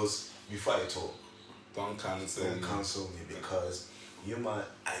something, she goes, before I talk, don't cancel me because you might,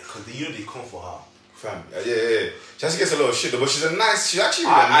 because you know they come for her. Fam, yeah. She actually gets a lot of shit though, but she's actually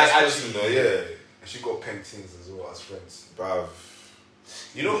really a nice person though, yeah. And she got pen things as well as friends. Bruv.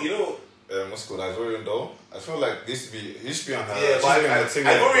 You know, what's it called? Ivorian Doll? I feel like he used to be on her. Yeah, but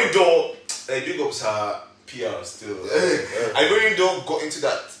Ivorian Doll, big ups her PR still. Ivorian Doll got into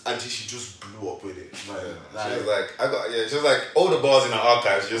that until she just blew up with it. She was like, all the bars in her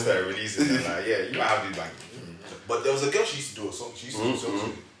archives, she just started releasing them. Like, yeah, you might have these like. But there was a girl she used to do a song. She used to do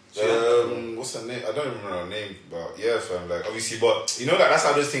songs. What's her name? I don't remember her name, but yeah, fam. Like obviously, but you know that that's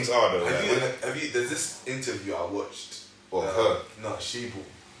how those things are, though. There's this interview I watched. Her? No, Shebo.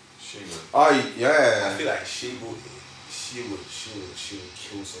 Oh yeah. I feel like Shebo, she would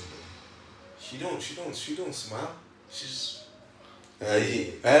kill somebody. She don't smile. She's. I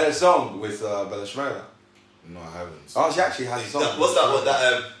had a song with Bella Shmurda. No, I haven't. Oh, she actually has a song. What's that? What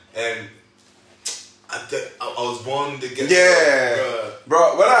that? I was born to get. Yeah,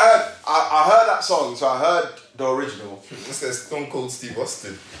 bro. When I heard that song, so I heard the original. This says Stone Cold Steve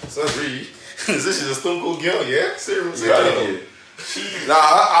Austin. So really, this is a Stone Cold girl, yeah? Seriously. I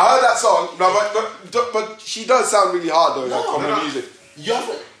heard that song. No, but she does sound really hard though. Like from her music. You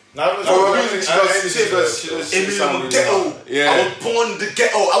haven't. Her music, she does sound really hard. Yeah. I was born in the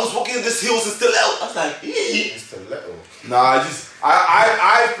ghetto. I was walking in these hills and still out. I was like, stiletto. Nah,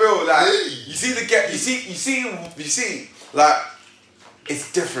 I feel like you see, like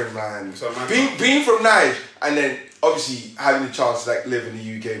it's different, man. So, being from Niger and then obviously having the chance to like live in the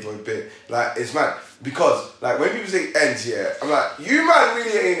UK for a bit, like it's mad because like when people say ends, yeah, I'm like, you man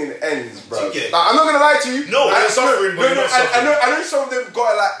really ain't in ends, bro. Like, I'm not gonna lie to you. No, I'm suffering, but I know some of them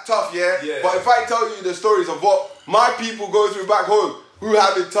got it like tough, yeah. But if I tell you the stories of what my people go through back home, who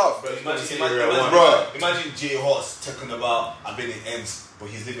have it tough. Bro, imagine Jay Hoss talking about I've been in ends, but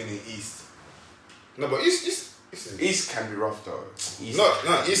he's living in East. No, but East can be rough though.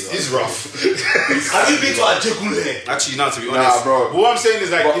 East is rough. Have you been to Ajegule? Actually, not to be honest. Nah, bro. But what I'm saying is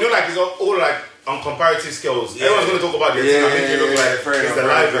like, you know, like it's all like on comparative scales. Yeah. Everyone's gonna talk about their thing and make it look like it's the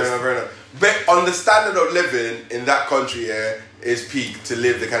livest. But on the standard of living in that country, is peak to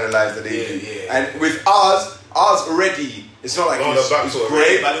live the kind of lives that they do. Yeah. And with ours already, it's not like it's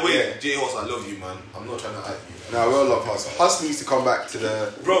great. By the way, Jay Hoss, I love you, man. I'm not trying to hype you. No, we all love Huss. Huss needs to come back to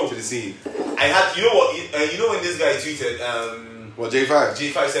the scene. I had, you know what? You know when this guy tweeted, what J5?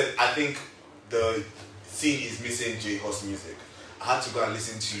 J5 said, I think the scene is missing Jay Hoss music. I had to go and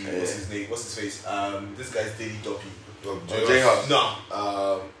listen to what's his name? What's his face? This guy's Daily Doppy. Jay Hoss. No.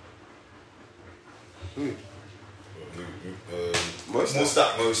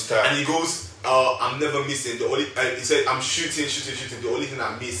 Mostak. And he goes, I'm never missing. The only he said, I'm shooting. The only thing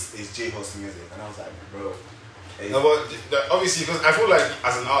I miss is Jay Hoss music. And I was like, bro. No, but obviously, because I feel like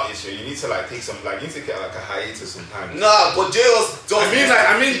as an artist, you need to like take some, like you need to get like a hiatus sometimes. Nah, but Jay Hoss does.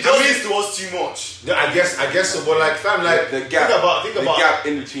 I mean, this to us too much. Yeah, I guess so. But like, fam, like the gap, think about the gap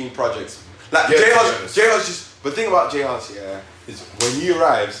in between projects. Like Jay Hoss just. But the thing about Jay Hoss, is when he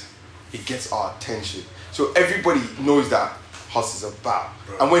arrives, he gets our attention. So everybody knows that Hoss is about.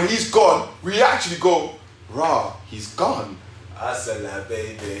 Bro. And when he's gone, we actually go, rah, he's gone. Asala,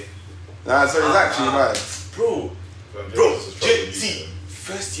 baby. Nah, so it's actually mad. Bro, see,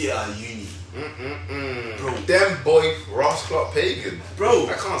 first year at uni. Bro, them boy Ross Clark Pagan. Bro,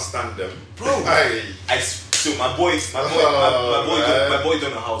 I can't stand them. Bro, so my boy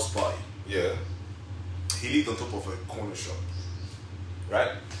done a house party. Yeah. He lived on top of a corner shop.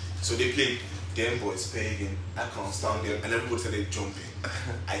 Right? So they played them boys Pagan. I can't stand them, and everybody started jumping.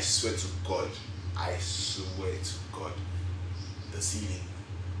 I swear to God, the ceiling.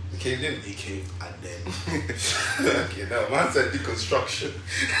 He caved in? He caved and then... Okay, now man said deconstruction.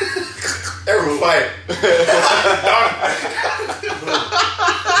 Error 5. Bro.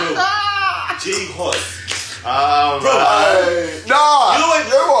 Jay Hoss.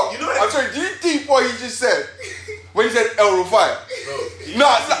 You know what? I'm sorry, do you think what he just said? When he said El Rufai?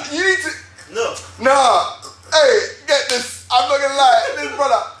 Nah, you need to... No. Nah. Hey, get this. I'm not gonna lie. This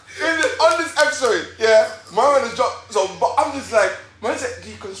brother, on this episode, my man has dropped some, but I'm just like, man said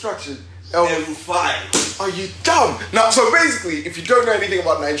deconstruction. El Rufai. Are you dumb? Now, so basically, if you don't know anything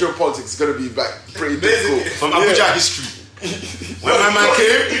about Nigerian politics, it's gonna be like pretty difficult. From Abuja history. When my man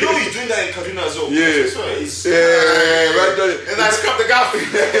came, you know he's doing that in Kaduna as well. Yeah. Right done it. And I scrapped the gap.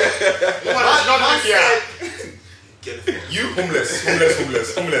 You homeless.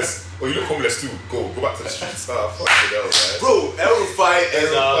 Oh, you look homeless too. Go back to the streets. Fuck it, man. Bro, El-Rufai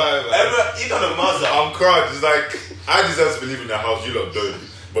is he done a Mazda. I'm crying. It's like I deserve to believe in the house. You lot don't.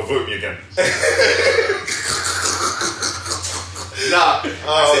 But vote me again. Nah,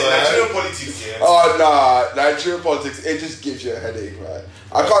 Nigerian politics, yeah. Oh nah, Nigerian politics, it just gives you a headache, right?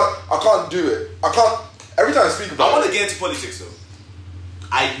 I can't do it. I can't. Every time I speak about I want to get into politics though.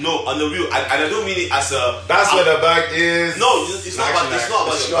 I know, on the real, and I don't mean it as a. That's where the bag is. No, it's not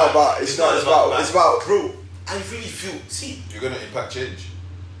about. It's about. Bro, I really feel. See, you're gonna impact change.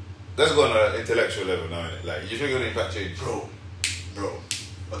 Let's go on an intellectual level now. Like you think you're gonna impact change, bro.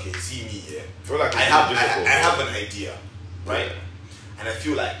 Okay, see me, yeah. I feel like I have an idea, right? Yeah. And I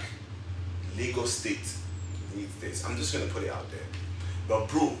feel like Lagos State needs this. I'm just gonna put it out there. But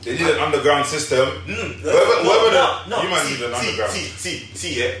bro, they need an underground system. You might need an underground.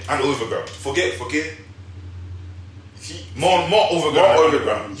 See, yeah. And overground. Forget. See, more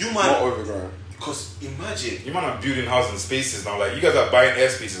overground. More overground. Because imagine you might are building houses and spaces now. Like you guys are buying air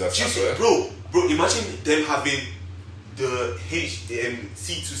spaces. That's bro. Imagine them having the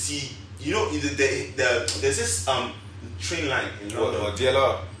C2C. You know, there's this train line in London. Or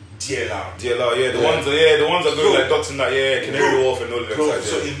DLR. DLR, yeah, the ones that go like dots in that, Canary Wharf and all that. Bro,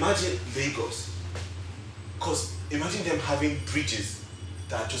 so imagine Lagos, cause imagine them having bridges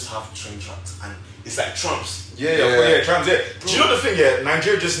that just have train tracks and it's like trams. Trams. Yeah. Bro. Do you know the thing? Yeah,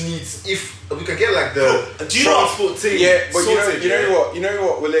 Nigeria just needs if we could get like the transport thing. Yeah, but you know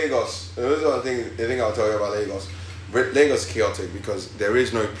what with Lagos. There's one thing. The thing I'll tell you about Lagos. Lagos is chaotic because there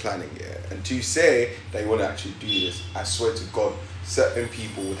is no planning yet. And to say that you want to actually do this, I swear to God, certain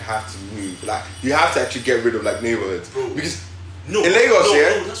people would have to move. Like you have to actually get rid of like neighborhoods. Bro. Because in Lagos,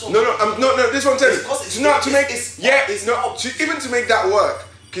 this one telling you. Even to make that work,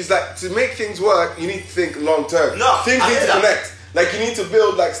 because like to make things work, you need to think long term. Things need to connect. Like you need to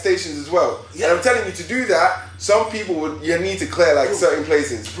build like stations as well. Yeah. And I'm telling you to do that, some people you need to clear like certain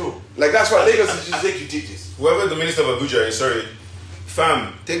places. Bro. Like that's why Lagos is just. I think you did this. Whoever the minister of Abuja is,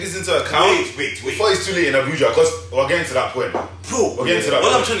 fam, take this into account. Wait. Before it's too late in Abuja, because we're getting to that point. Bro, what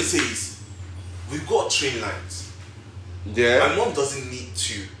I'm trying to say is, we've got train lines. Yeah. My mom doesn't need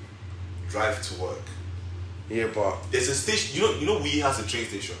to drive to work. Yeah, but there's a station. You know, we has a train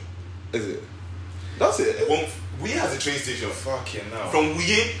station. Is it? That's it. We has a train station. Fucking now. From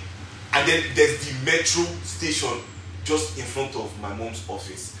Wuye, and then there's the metro station just in front of my mom's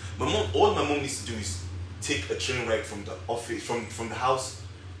office. All my mom needs to do is take a train ride from the office, from the house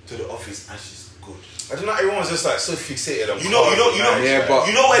to the office, and she's good. I don't know. Everyone's just like so fixated on. You know where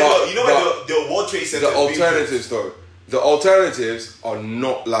the World Trade Center. The alternatives, though. The alternatives are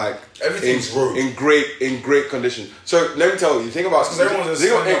not like everything's in great condition. So let me tell you, think about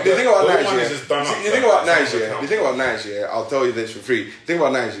Nigeria. I'll tell you this for free. The thing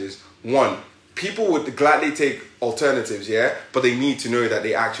about Nigeria is, one, people would gladly take alternatives, but they need to know that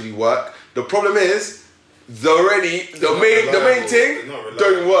they actually work. The problem is, the main thing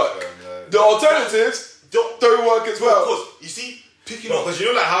don't work. The alternatives don't work as well. Of course, you see. Because you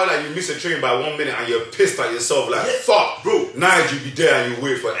know like how like you miss a train by 1 minute and you're pissed at yourself like fuck bro. Now you be there and you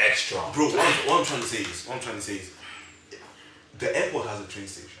wait for extra. Bro, what I'm trying to say is the airport has a train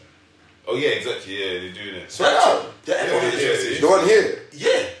station. Oh yeah, exactly, yeah, they're doing it. So the airport has a train station. The one here?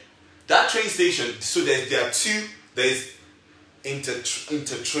 Yeah. That train station, so there are two, there's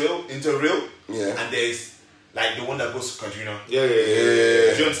Interrail, and there's like the one that goes to Kaduna. Yeah. Do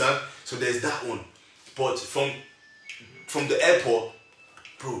you understand? So there's that one. But from the airport,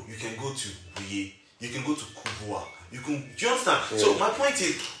 bro, you can go to Wuye, you can go to Kubwa, do you understand? Yeah. So my point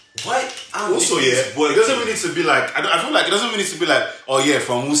is, why aren't also it doesn't really need to be like, I feel like it doesn't really need to be like, oh yeah,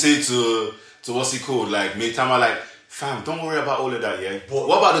 from Wuse to what's it called, like Maitama, like, fam, don't worry about all of that, yeah? But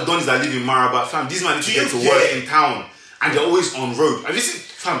what about the Dons that live in Maraba? Fam, these men need to get to work in town, and they're always on road. Have you seen,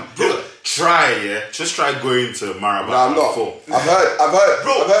 fam, bro, just try going to Maraba. No, I'm not. I've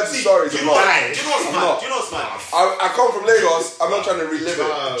heard the stories. Do you know what's mad? I come from Lagos. I'm not trying to relive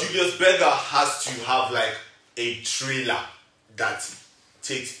it. Julius Berger has to have like a trailer that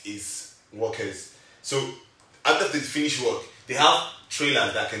takes his workers. So after they finish work, they have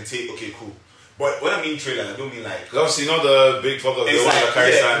trailers that can take. Okay, cool. But when I mean trailers, I don't mean like. Obviously, not the big fucker. The ones that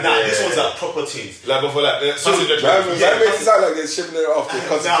carry sand. Nah, these ones are proper things. Like before, like the that makes it sound like they're shipping it off to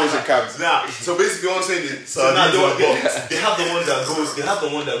concentration camps. Nah. So basically, what I'm saying is, they have the one that goes. They have the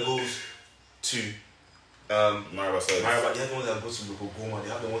one that goes to Maraba. They have the ones that go to Lukogoma. They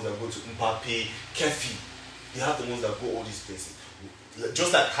have the ones that go to Mpape, Kefi. They have the ones that go all these places.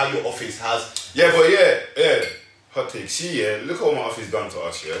 Just like how your office has. Yeah, but yeah. Hot take. See, look at what my office done to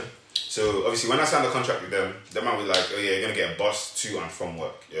us, yeah. So obviously, when I signed the contract with them, the man was like, "Oh yeah, you're gonna get a bus to and from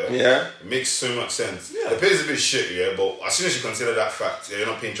work." Yeah. Yeah. It makes so much sense. Yeah. The pay is a bit shit, yeah, but as soon as you consider that fact, yeah, you're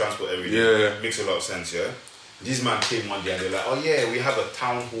not paying transport every day. Yeah. It makes a lot of sense, yeah. These man came one day and they're like, "Oh yeah, we have a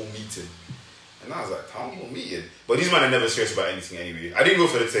town hall meeting." And I was like, "Town hall meeting?" But these men are never serious about anything anyway. I didn't go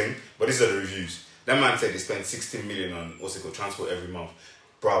for the thing, but these are the reviews. That man said they spend 16 million on transport every month.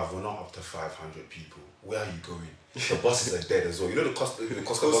 Bruv, we're not up to 500 people. Where are you going? The buses are dead as well. You know the cost of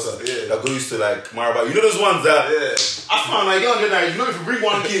buses that goes to like Maraba. You know those ones that I found like you know if you bring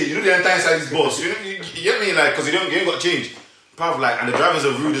one kid, you know the entire inside this bus. You get me like because you ain't got change. Bruv, like and the drivers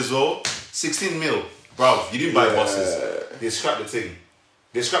are rude as well. 16 mil. Bruv, you didn't buy buses. They scrapped the thing.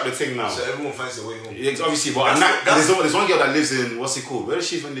 They scrapped the thing now. So everyone finds their way home. Yeah, obviously, but there's one girl that lives in what's it called? Where does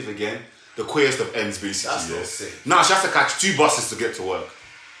she even live again? The queerest of ends, basically. That's not sick. Now she has to catch 2 buses to get to work.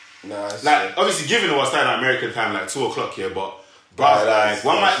 Nice. Like obviously, given it was starting at American time, like 2 o'clock here, but bruv, like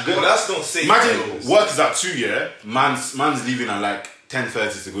one might. That's not safe. Imagine work is at 2, yeah. Man's leaving at like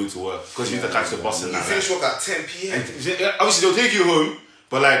 10:30 to go to work because you need to catch the bus and You that. finish work at 10 p.m. And obviously they'll take you home,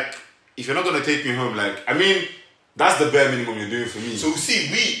 but like if you're not gonna take me home, like I mean. That's the bare minimum you're doing for me. So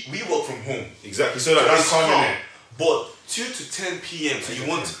see, we work from home. Exactly. So that's common. But 2 to 10 p.m. So you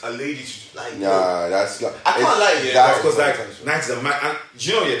want a lady to like? Nah, that's like. I can't lie. Yeah, that's because like nights are mad. And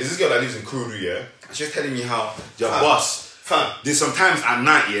you know, yeah, there's this girl that lives in Kurudu, yeah. And she's telling me how your bus, there's sometimes at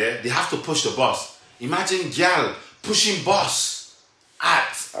night, yeah, they have to push the bus. Imagine girl pushing bus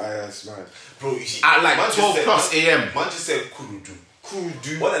at. That's mad. Bro, you see, at like 12 plus a.m. Man just said Kurudu.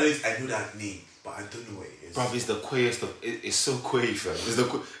 Kurudu. What I know is I know that name, but I don't know what it is. Bro, it's the queerest of. It's so queer, fam.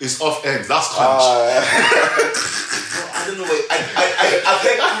 It's off ends. That's crunch. Bro, I don't know what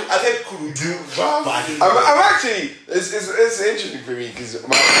I've heard Kurudu, but I don't know. I'm actually. It's interesting for me because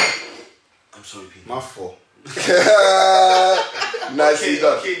I'm sorry, people. My fault. Nicely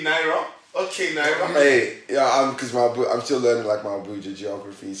done. Okay, Naira. Hey, yeah, because I'm still learning like my Abuja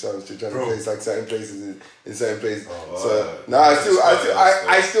geography, so I'm still trying to place like certain places in certain places.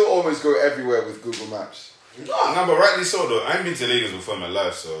 I still almost go everywhere with Google Maps. No, but rightly so though. I ain't been to Lagos before in my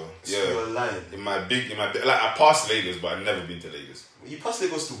life, so yeah. You're lying. In my like I passed Lagos, but I've never been to Lagos. You passed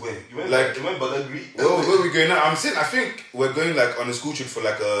Lagos to where? You went like you went Badagry? Where are we going now? I'm saying I think we're going like on a school trip for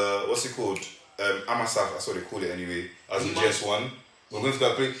like a what's it called? Amasaf, that's what they call it anyway. As in GS1. We're going to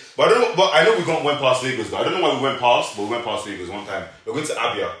that place. But I know we went past Lagos though. I don't know why we went past, but we went past Lagos one time. We're going to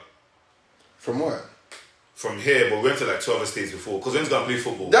Abia. From where? From here, but we went to like 2 other states before. Because we went to go and play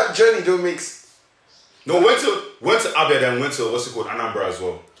football. That journey don't make No, went to Abia, then went to what's it called, Anambra as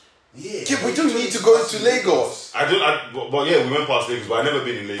well. Yeah, we don't need to go to Lagos. But yeah, we went past Lagos, but I never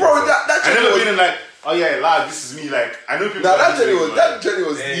been in Lagos. Bro, that I never been in like, oh yeah, lad, this is me. Like I know people. Nah, that journey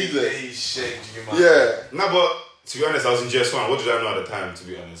was needless. Yeah. Nah, but to be honest, I was in GS1. What did I know at the time? To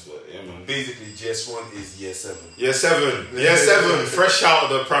be honest, but yeah, man. Basically, GS1 is year 7. Year 7, fresh out of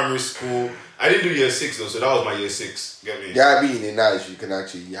the primary school. I didn't do year 6 though, so that was my year 6. Get me? Yeah, being in that, you can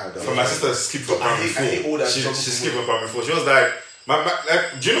actually have that. For my sister skipped from primary 4. She skipped from primary 4. She was like,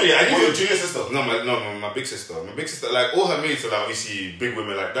 do you know? Yeah, I didn't. Your junior sister? No, my big sister. My big sister, like all her mates are like obviously big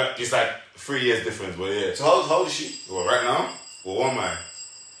women like that. It's like 3 years difference, but yeah. So how old is she? Well, right now, what am I?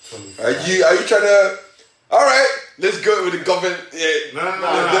 Are you trying to? All right, let's go with the government. Yeah. No,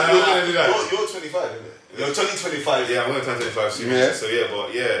 do that. You're 25, isn't it? You're turning 25. Yeah, I'm going to turn 25 soon. Yeah. So yeah,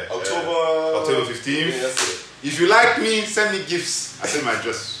 but yeah. October 15th. Yeah, that's it. If you like me, send me gifts. I send my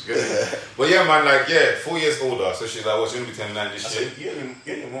dress. But yeah, man, like, 4 years older. So she's like, well, she's going to be 29 this year. You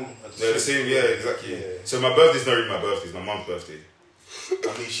and your mom. They're the same, yeah, exactly. Yeah. So my birthday's not even my birthday, it's my mom's birthday.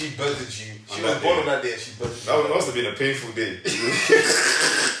 I mean, she birthed you. She was born on that day and she birthed you. That must have been a painful day.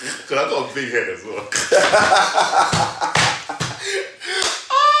 Because I got a big head as well.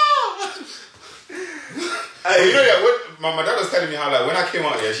 Hey, you know, yeah, my dad was telling me how, like, when I came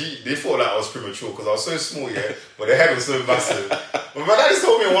out here, they thought like I was premature because I was so small, yeah, but the head was so massive. But my dad just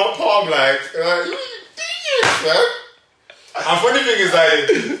told me in one palm, like, you dingus, man. And funny thing is, like,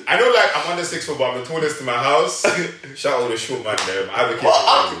 I know, like, I'm under 6 foot, but I'm the tallest in my house. Shout out the short man there. I advocate for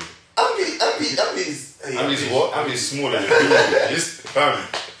him. Ambi's what? Ambi's smaller than you. He's, fam,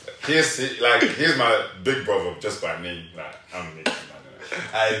 here's my big brother just by name. Like, I'm me.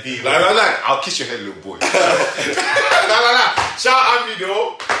 I'll kiss your head, little boy. Nah. Shout out Ambi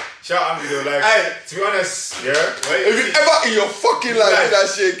though. Like, hey, to be honest, yeah. If you ever in your fucking life do that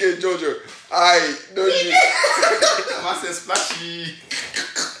shit again, Jojo, I know you. I said splashy.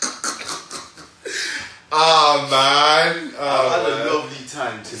 Oh man. I had a lovely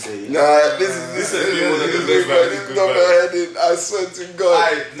time today. Nah, this is one of the big ones. I swear to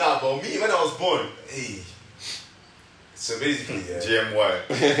God. But me when I was born, hey. So basically, yeah. GMY.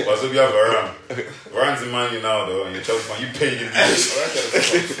 But so we have Varane. Varane's in Man U now though, and you're Chelsea fan. You paid him.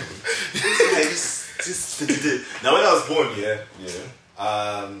 Now when I was born,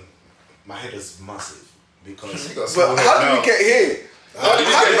 my head was massive because. But how did we get here? How did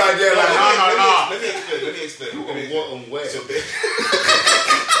you get back there? Like, Let me explain. What and where? So,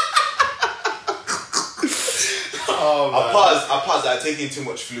 oh, I paused. I had taken too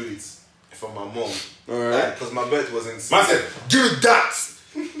much fluids from my mom. Alright. Because my birth wasn't. Man said, give it that!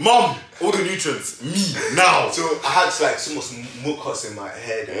 Mom, all the nutrients. Me, now. So I had like so much mucus in my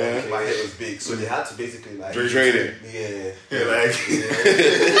head. And my head was big. So they had to basically like. Drain it. Yeah, like.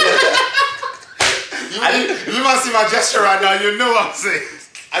 If you want to see my gesture right now, you know what I'm saying.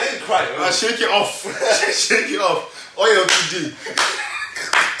 I didn't cry. Shake it off. Shake it off. Oil PD.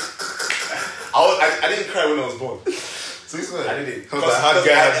 I didn't cry when I was born. See, I didn't.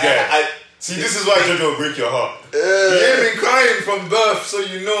 See, this is why Jojo will break your heart. He ain't been crying from birth, so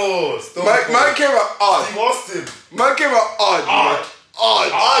you know. Man came out odd. He lost him. Man came out odd.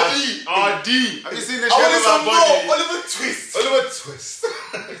 RD. Have you seen the shape of my body? Oliver Twist.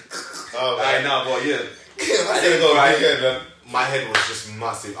 Oh, right now, but yeah. I didn't go big head, man. My head was just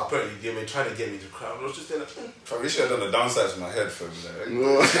massive. Apparently, they were trying to get me to cry. I was just there like, Probably should have done the downsides of my head for me.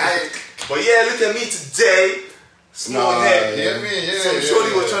 But yeah, look at me today. Small head. So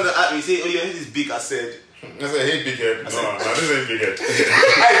Shorty was trying to at me, say, oh, your head is big. I said, I said, hey, big head. No, this ain't big head.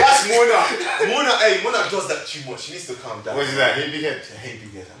 Hey, that's Mona. Mona does that too much. She needs to calm down. What is that? Hey, big head. Hey,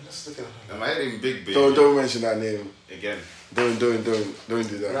 big head. I'm just looking at her. My head ain't big. Don't mention that name. Again. Don't do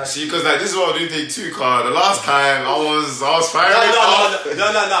that. See, because like this is what I didn't take two car. The last time I was firing.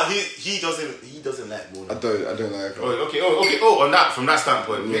 No. He doesn't like Mona. I don't like her. Okay. On that, from that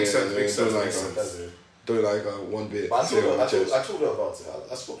standpoint, makes sense. Don't like her one bit. But I told her about it.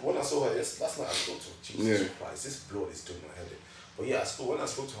 I spoke when I saw her last night. I spoke to her. Jesus Christ, this blood is doing my head in. But yeah, when I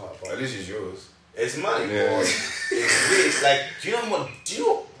spoke to her about at least it's yours. It's mine, boy. It's weird. Like, do you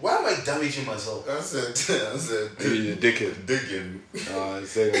know why am I damaging myself? I said, you're digging.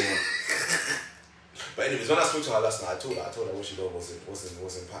 But anyways, when I spoke to her last night, I told her what she done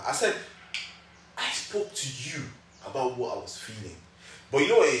wasn't part. I said, I spoke to you about what I was feeling. But you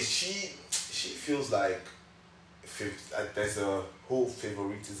know what? She feels like there's a whole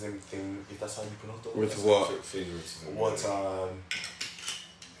favoritism thing, if that's how you pronounce it. With what? Favoritism. What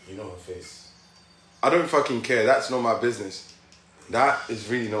you know her face. I don't fucking care. That's not my business. That is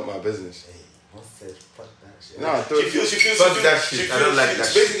really not my business. Hey, what said fuck that shit? No, she feels that shit. I don't like that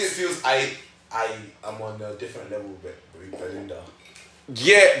shit. Basically, it feels I am on a different level with Belinda.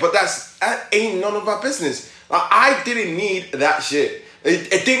 Yeah, but that ain't none of my business. Like, I didn't need that shit.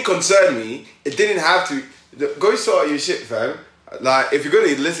 It didn't concern me. It didn't have to. Go sort out your shit, fam. Like, if you're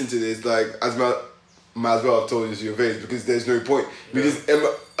gonna listen to this, like, might as well have told you to your face because there's no point. Because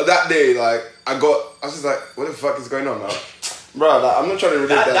that day, like, I was just like, what the fuck is going on now? Bro, like, I'm not trying to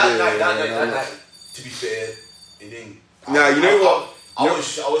relate that day. To be fair, it didn't. Nah, you know what? I was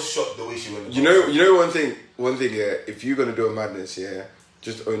shocked the way she went. You know one thing, yeah. If you're gonna do a madness, yeah,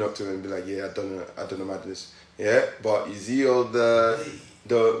 just own up to it and be like, yeah, I done a madness, yeah. But you see all the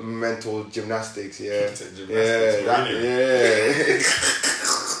mental gymnastics, yeah,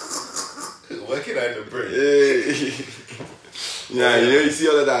 Working out the brain. Yeah, you see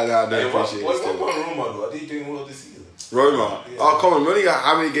all of that now. I don't appreciate it. What about Roma though? Are they doing well this season? Roma? Yeah. Oh, come on. We only got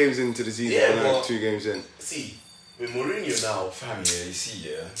how many games into the season? Yeah, like 2 games in. See, with Mourinho now, Fam, yeah, you see,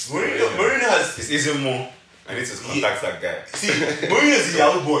 yeah. Mourinho has... It's easy more. I need to contact that guy. See, Mourinho's a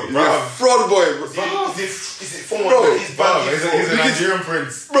Yahoo boy. Bro, fraud boy. Is it former? He's a Nigerian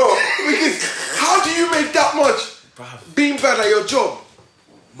prince. Bro, because how do you make that much being bad at your job?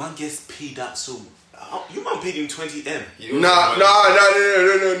 Man gets paid that so... You man paid him 20M. No.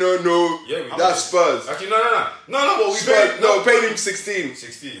 Yeah, that's Spurs. Actually, no. But we Spurs, paid... paid him 16.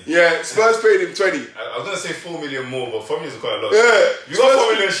 16. Yeah, Spurs paid him 20. I was going to say 4 million more, but 4 million is quite a lot. Yeah. You got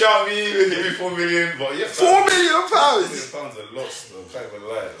 4 million, shout me, give me 4 million, but yeah. £4 million? £4 million a lot, though. Can't even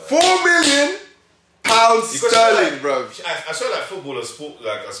lie. Like. £4 million sterling, bro. I saw like football a sport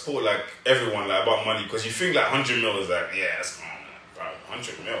like everyone like about money because you think like 100 mil is like that's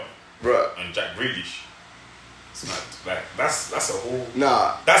 100 mil, bro. And Jack Grealish, it's not like that's a whole.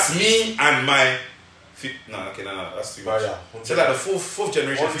 Nah, that's me and my. No, that's too much. So like the fourth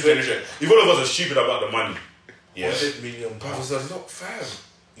generation, fifth generation. If all of us are stupid about the money, 100 million. Bro, it's a lot, fam.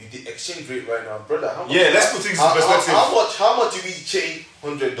 the exchange rate right now, brother. How much, let's put things in perspective. How much do we change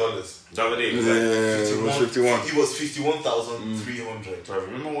 $100? The other day, it was it was 51. It was 51,300.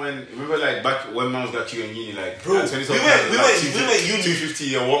 Remember like back when man was got you in uni, like bro, we went uni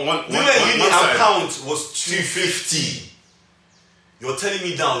 250 and one uni and pound was 250. You're telling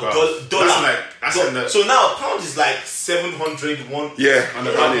me now, dollar. So now pound is like 700 one. Yeah, on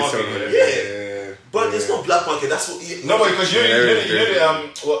the black market. Yeah. But there's no black market. That's what. No, but because you know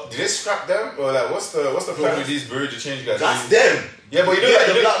what? Did they scrap them or like what's the problem with these Bureau de Change guys? That's them. Yeah, but you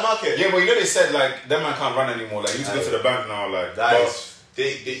know the black market. Yeah, but you know they said like them man can't run anymore. Like you need to go to the bank now. Like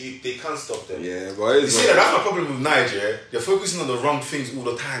they can't stop them. Yeah, but you see that's my problem with Nigeria. They're focusing on the wrong things all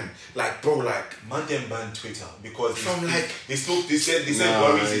the time. Like bro, like man them banned Twitter because from like they said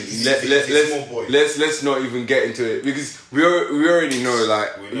Buhari is a small boy. Let's not even get into it because we already know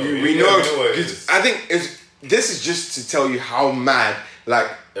like we know. I think this is just to tell you how mad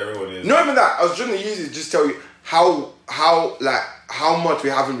like everyone is. Not even that. I was trying to use it to just tell you how much we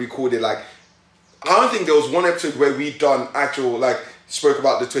haven't recorded. Like I don't think there was one episode where we done actual like spoke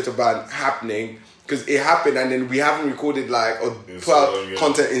about the Twitter ban happening because it happened and then we haven't recorded like or put out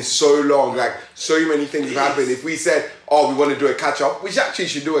content in so long. Like so many things have happened. If we said, oh, we want to do a catch up, we actually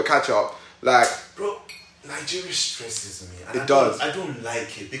should do a catch up. Like bro, Nigeria stresses me. And it does. I don't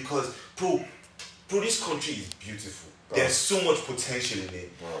like it because bro, this country is beautiful. Bro. There's so much potential in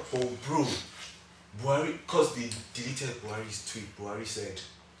it. Bro, Buhari, because they deleted Buhari's tweet. Buhari said.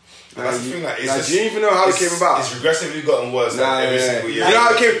 That's the thing. Like, do you even know how it came about? It's regressively gotten worse every single year. You know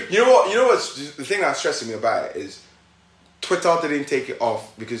how it came? You know what's the thing that's stressing me about it is Twitter didn't take it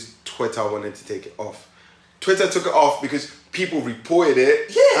off because Twitter wanted to take it off. Twitter took it off because people reported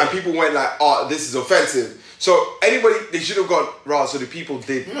it and people went like, oh, this is offensive. So they should have gone right. So the people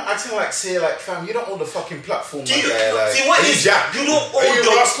did. You know, acting like fam, you don't own the fucking platform. See what is Jack? You don't own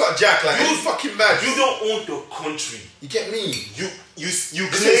the Jack. Like you fucking mad. You don't own the country. You get me? You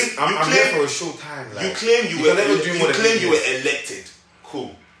claim I'm here for a short time. Like, you claim you were elected.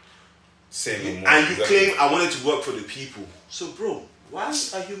 Cool. Same. And you claim I wanted to work for the people. So bro, why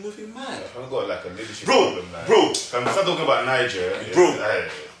are you moving mad? I've got like a leadership problem. Like, bro. I'm start talking about Nigeria. Bro.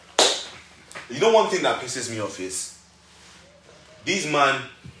 You know one thing that pisses me off is these men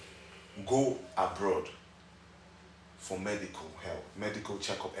go abroad for medical help, medical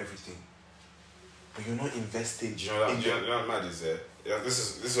checkup, everything. But you're not invested. Do you know what mad is there? Yeah, this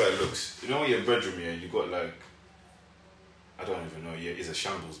is how it looks. You know when you're in bedroom here, you got like I don't even know. Yeah, it's a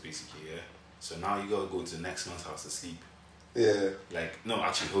shambles basically. Yeah. So now you gotta go to the next man's house to sleep. Yeah. Like no,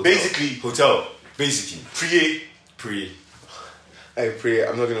 actually hotel. Basically hotel. Basically pre. Hey, Priya,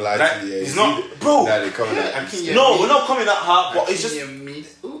 I'm not gonna lie to you. It's not, bro. Nah, they're coming at you. No, we're not coming that hard. But it's just.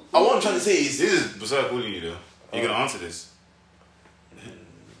 What I'm trying to say is, this is beside bullying you though. You're gonna answer this.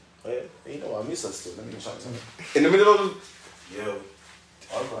 You know what? I miss us still. Let me try something. In the middle of the. Yo.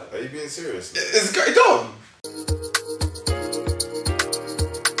 Alright. Are you being serious? It's going on.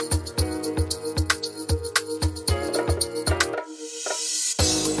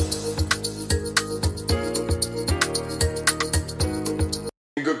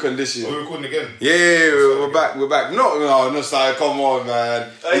 Good condition. We're recording again. Yeah, we're back. No, sorry, come on,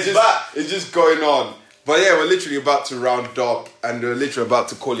 man. It's just going on. But yeah, we're literally about to round up and we're literally about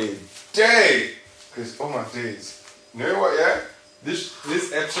to call it a day. Because, oh my days. You know what, yeah? This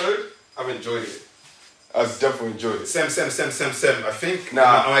episode, I've enjoyed it. I've definitely enjoyed it. Sam. I think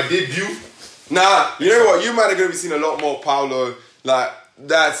my debut. Nah, you know what? You might have going to be seeing a lot more Paulo. Like,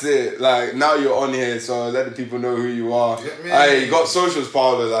 that's it. Like, now you're on here, so let the people know who you are. Hey, you got socials,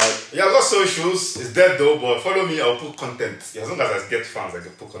 Paulo. Like, yeah, I got socials. It's dead though, but follow me. I'll put content. Yeah, as long as I get fans, I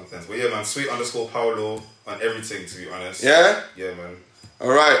can put content. But yeah, man, sweet_Paulo on everything. To be honest. Yeah. Yeah, man.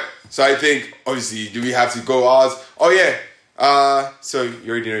 All right. So I think obviously, do we have to go ours? Oh yeah. So you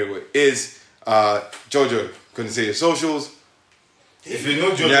already know what it is. Jojo, couldn't say your socials. If you know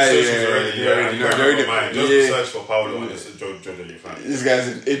Jojo's socials already, you already know. Just search for Paulo and it's Jojo, you find. This guy's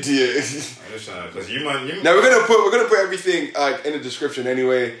an idiot. I'm just trying because you man. Now we're gonna put everything like in the description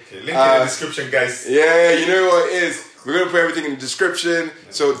anyway. Okay, link in the description, guys. Yeah, you know what it is. We're gonna put everything in the description.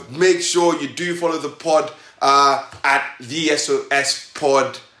 So make sure you do follow the pod at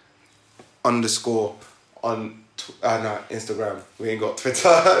VSOS_pod_ on Instagram. We ain't got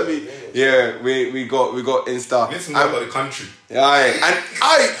Twitter. we got Insta. Let's know about the country. Yeah, and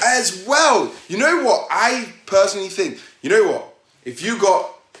I as well. You know what? I personally think. You know what? If you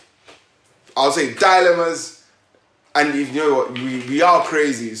got, I'll say dilemmas, and if you know what, we are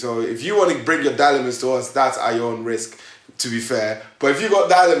crazy. So if you want to bring your dilemmas to us, that's at your own risk. To be fair, but if you got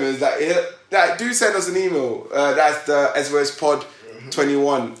dilemmas, that do send us an email. That's the SOS Pod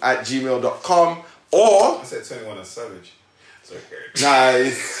 21@gmail.com or I said 21 and Savage.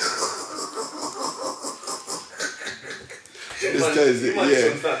 nice. This guy's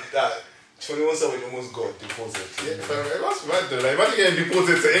that 21 Savage almost got deported. Yeah, that's mad though. Like, imagine getting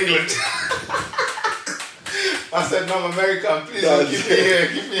deported to England. I said, no, I'm American. Please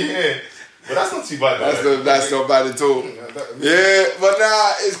keep me here. But that's not too bad. That's not bad at all. Yeah, but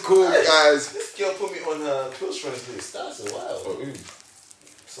nah, it's cool, guys. This girl put me on her close friends list. That's a while. Oh,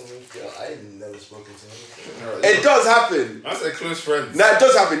 Some girl I ain't never spoken to her. It does happen. I said close friends. Nah, it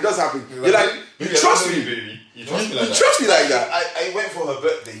does happen. You're like, you trust me. Baby. You trust me like that. I went for her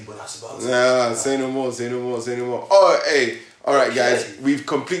birthday, but that's about it. Nah, say no more. Oh, hey. All right, guys. We've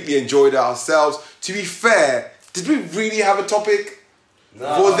completely enjoyed it ourselves. To be fair, did we really have a topic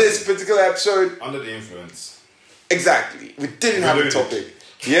for this particular episode? Under the influence. Exactly. We didn't have a topic.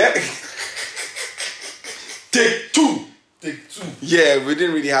 Yeah? Take two. Yeah, we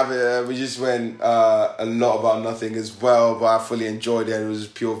didn't really have it. We just went a lot about nothing as well, but I fully enjoyed it. It was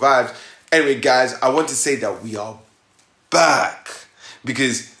just pure vibes. Anyway, guys, I want to say that we are back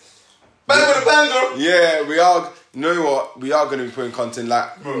because bang with a banger. Yeah, we are. You know what? We are going to be putting content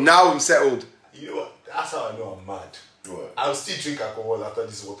like now. I'm settled. You know what? That's how I know I'm mad. What? I'll still drink alcohol after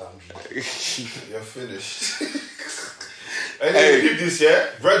this is what I'm drinking. You're finished. Anyway, keep this,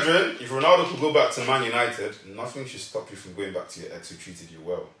 yeah? Brethren, if Ronaldo could go back to Man United, nothing should stop you from going back to your ex who treated you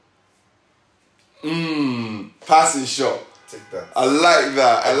well. Passing shot. Take that. I like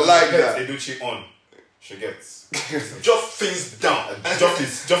that. I like that. Educci on. She gets. Drop things down. Drop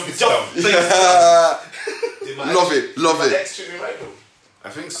it down. Love it. My ex treated me right though. I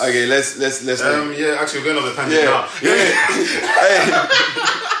think so. Okay, let's yeah, actually we're going on the tangent now. Yeah. Hey.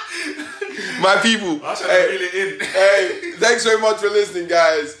 My people. Hey, thanks very much for listening,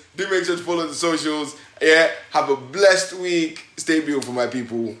 guys. Do make sure to follow the socials. Yeah. Have a blessed week. Stay beautiful, my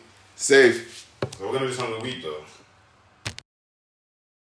people. Safe. So we're gonna do something on the week though.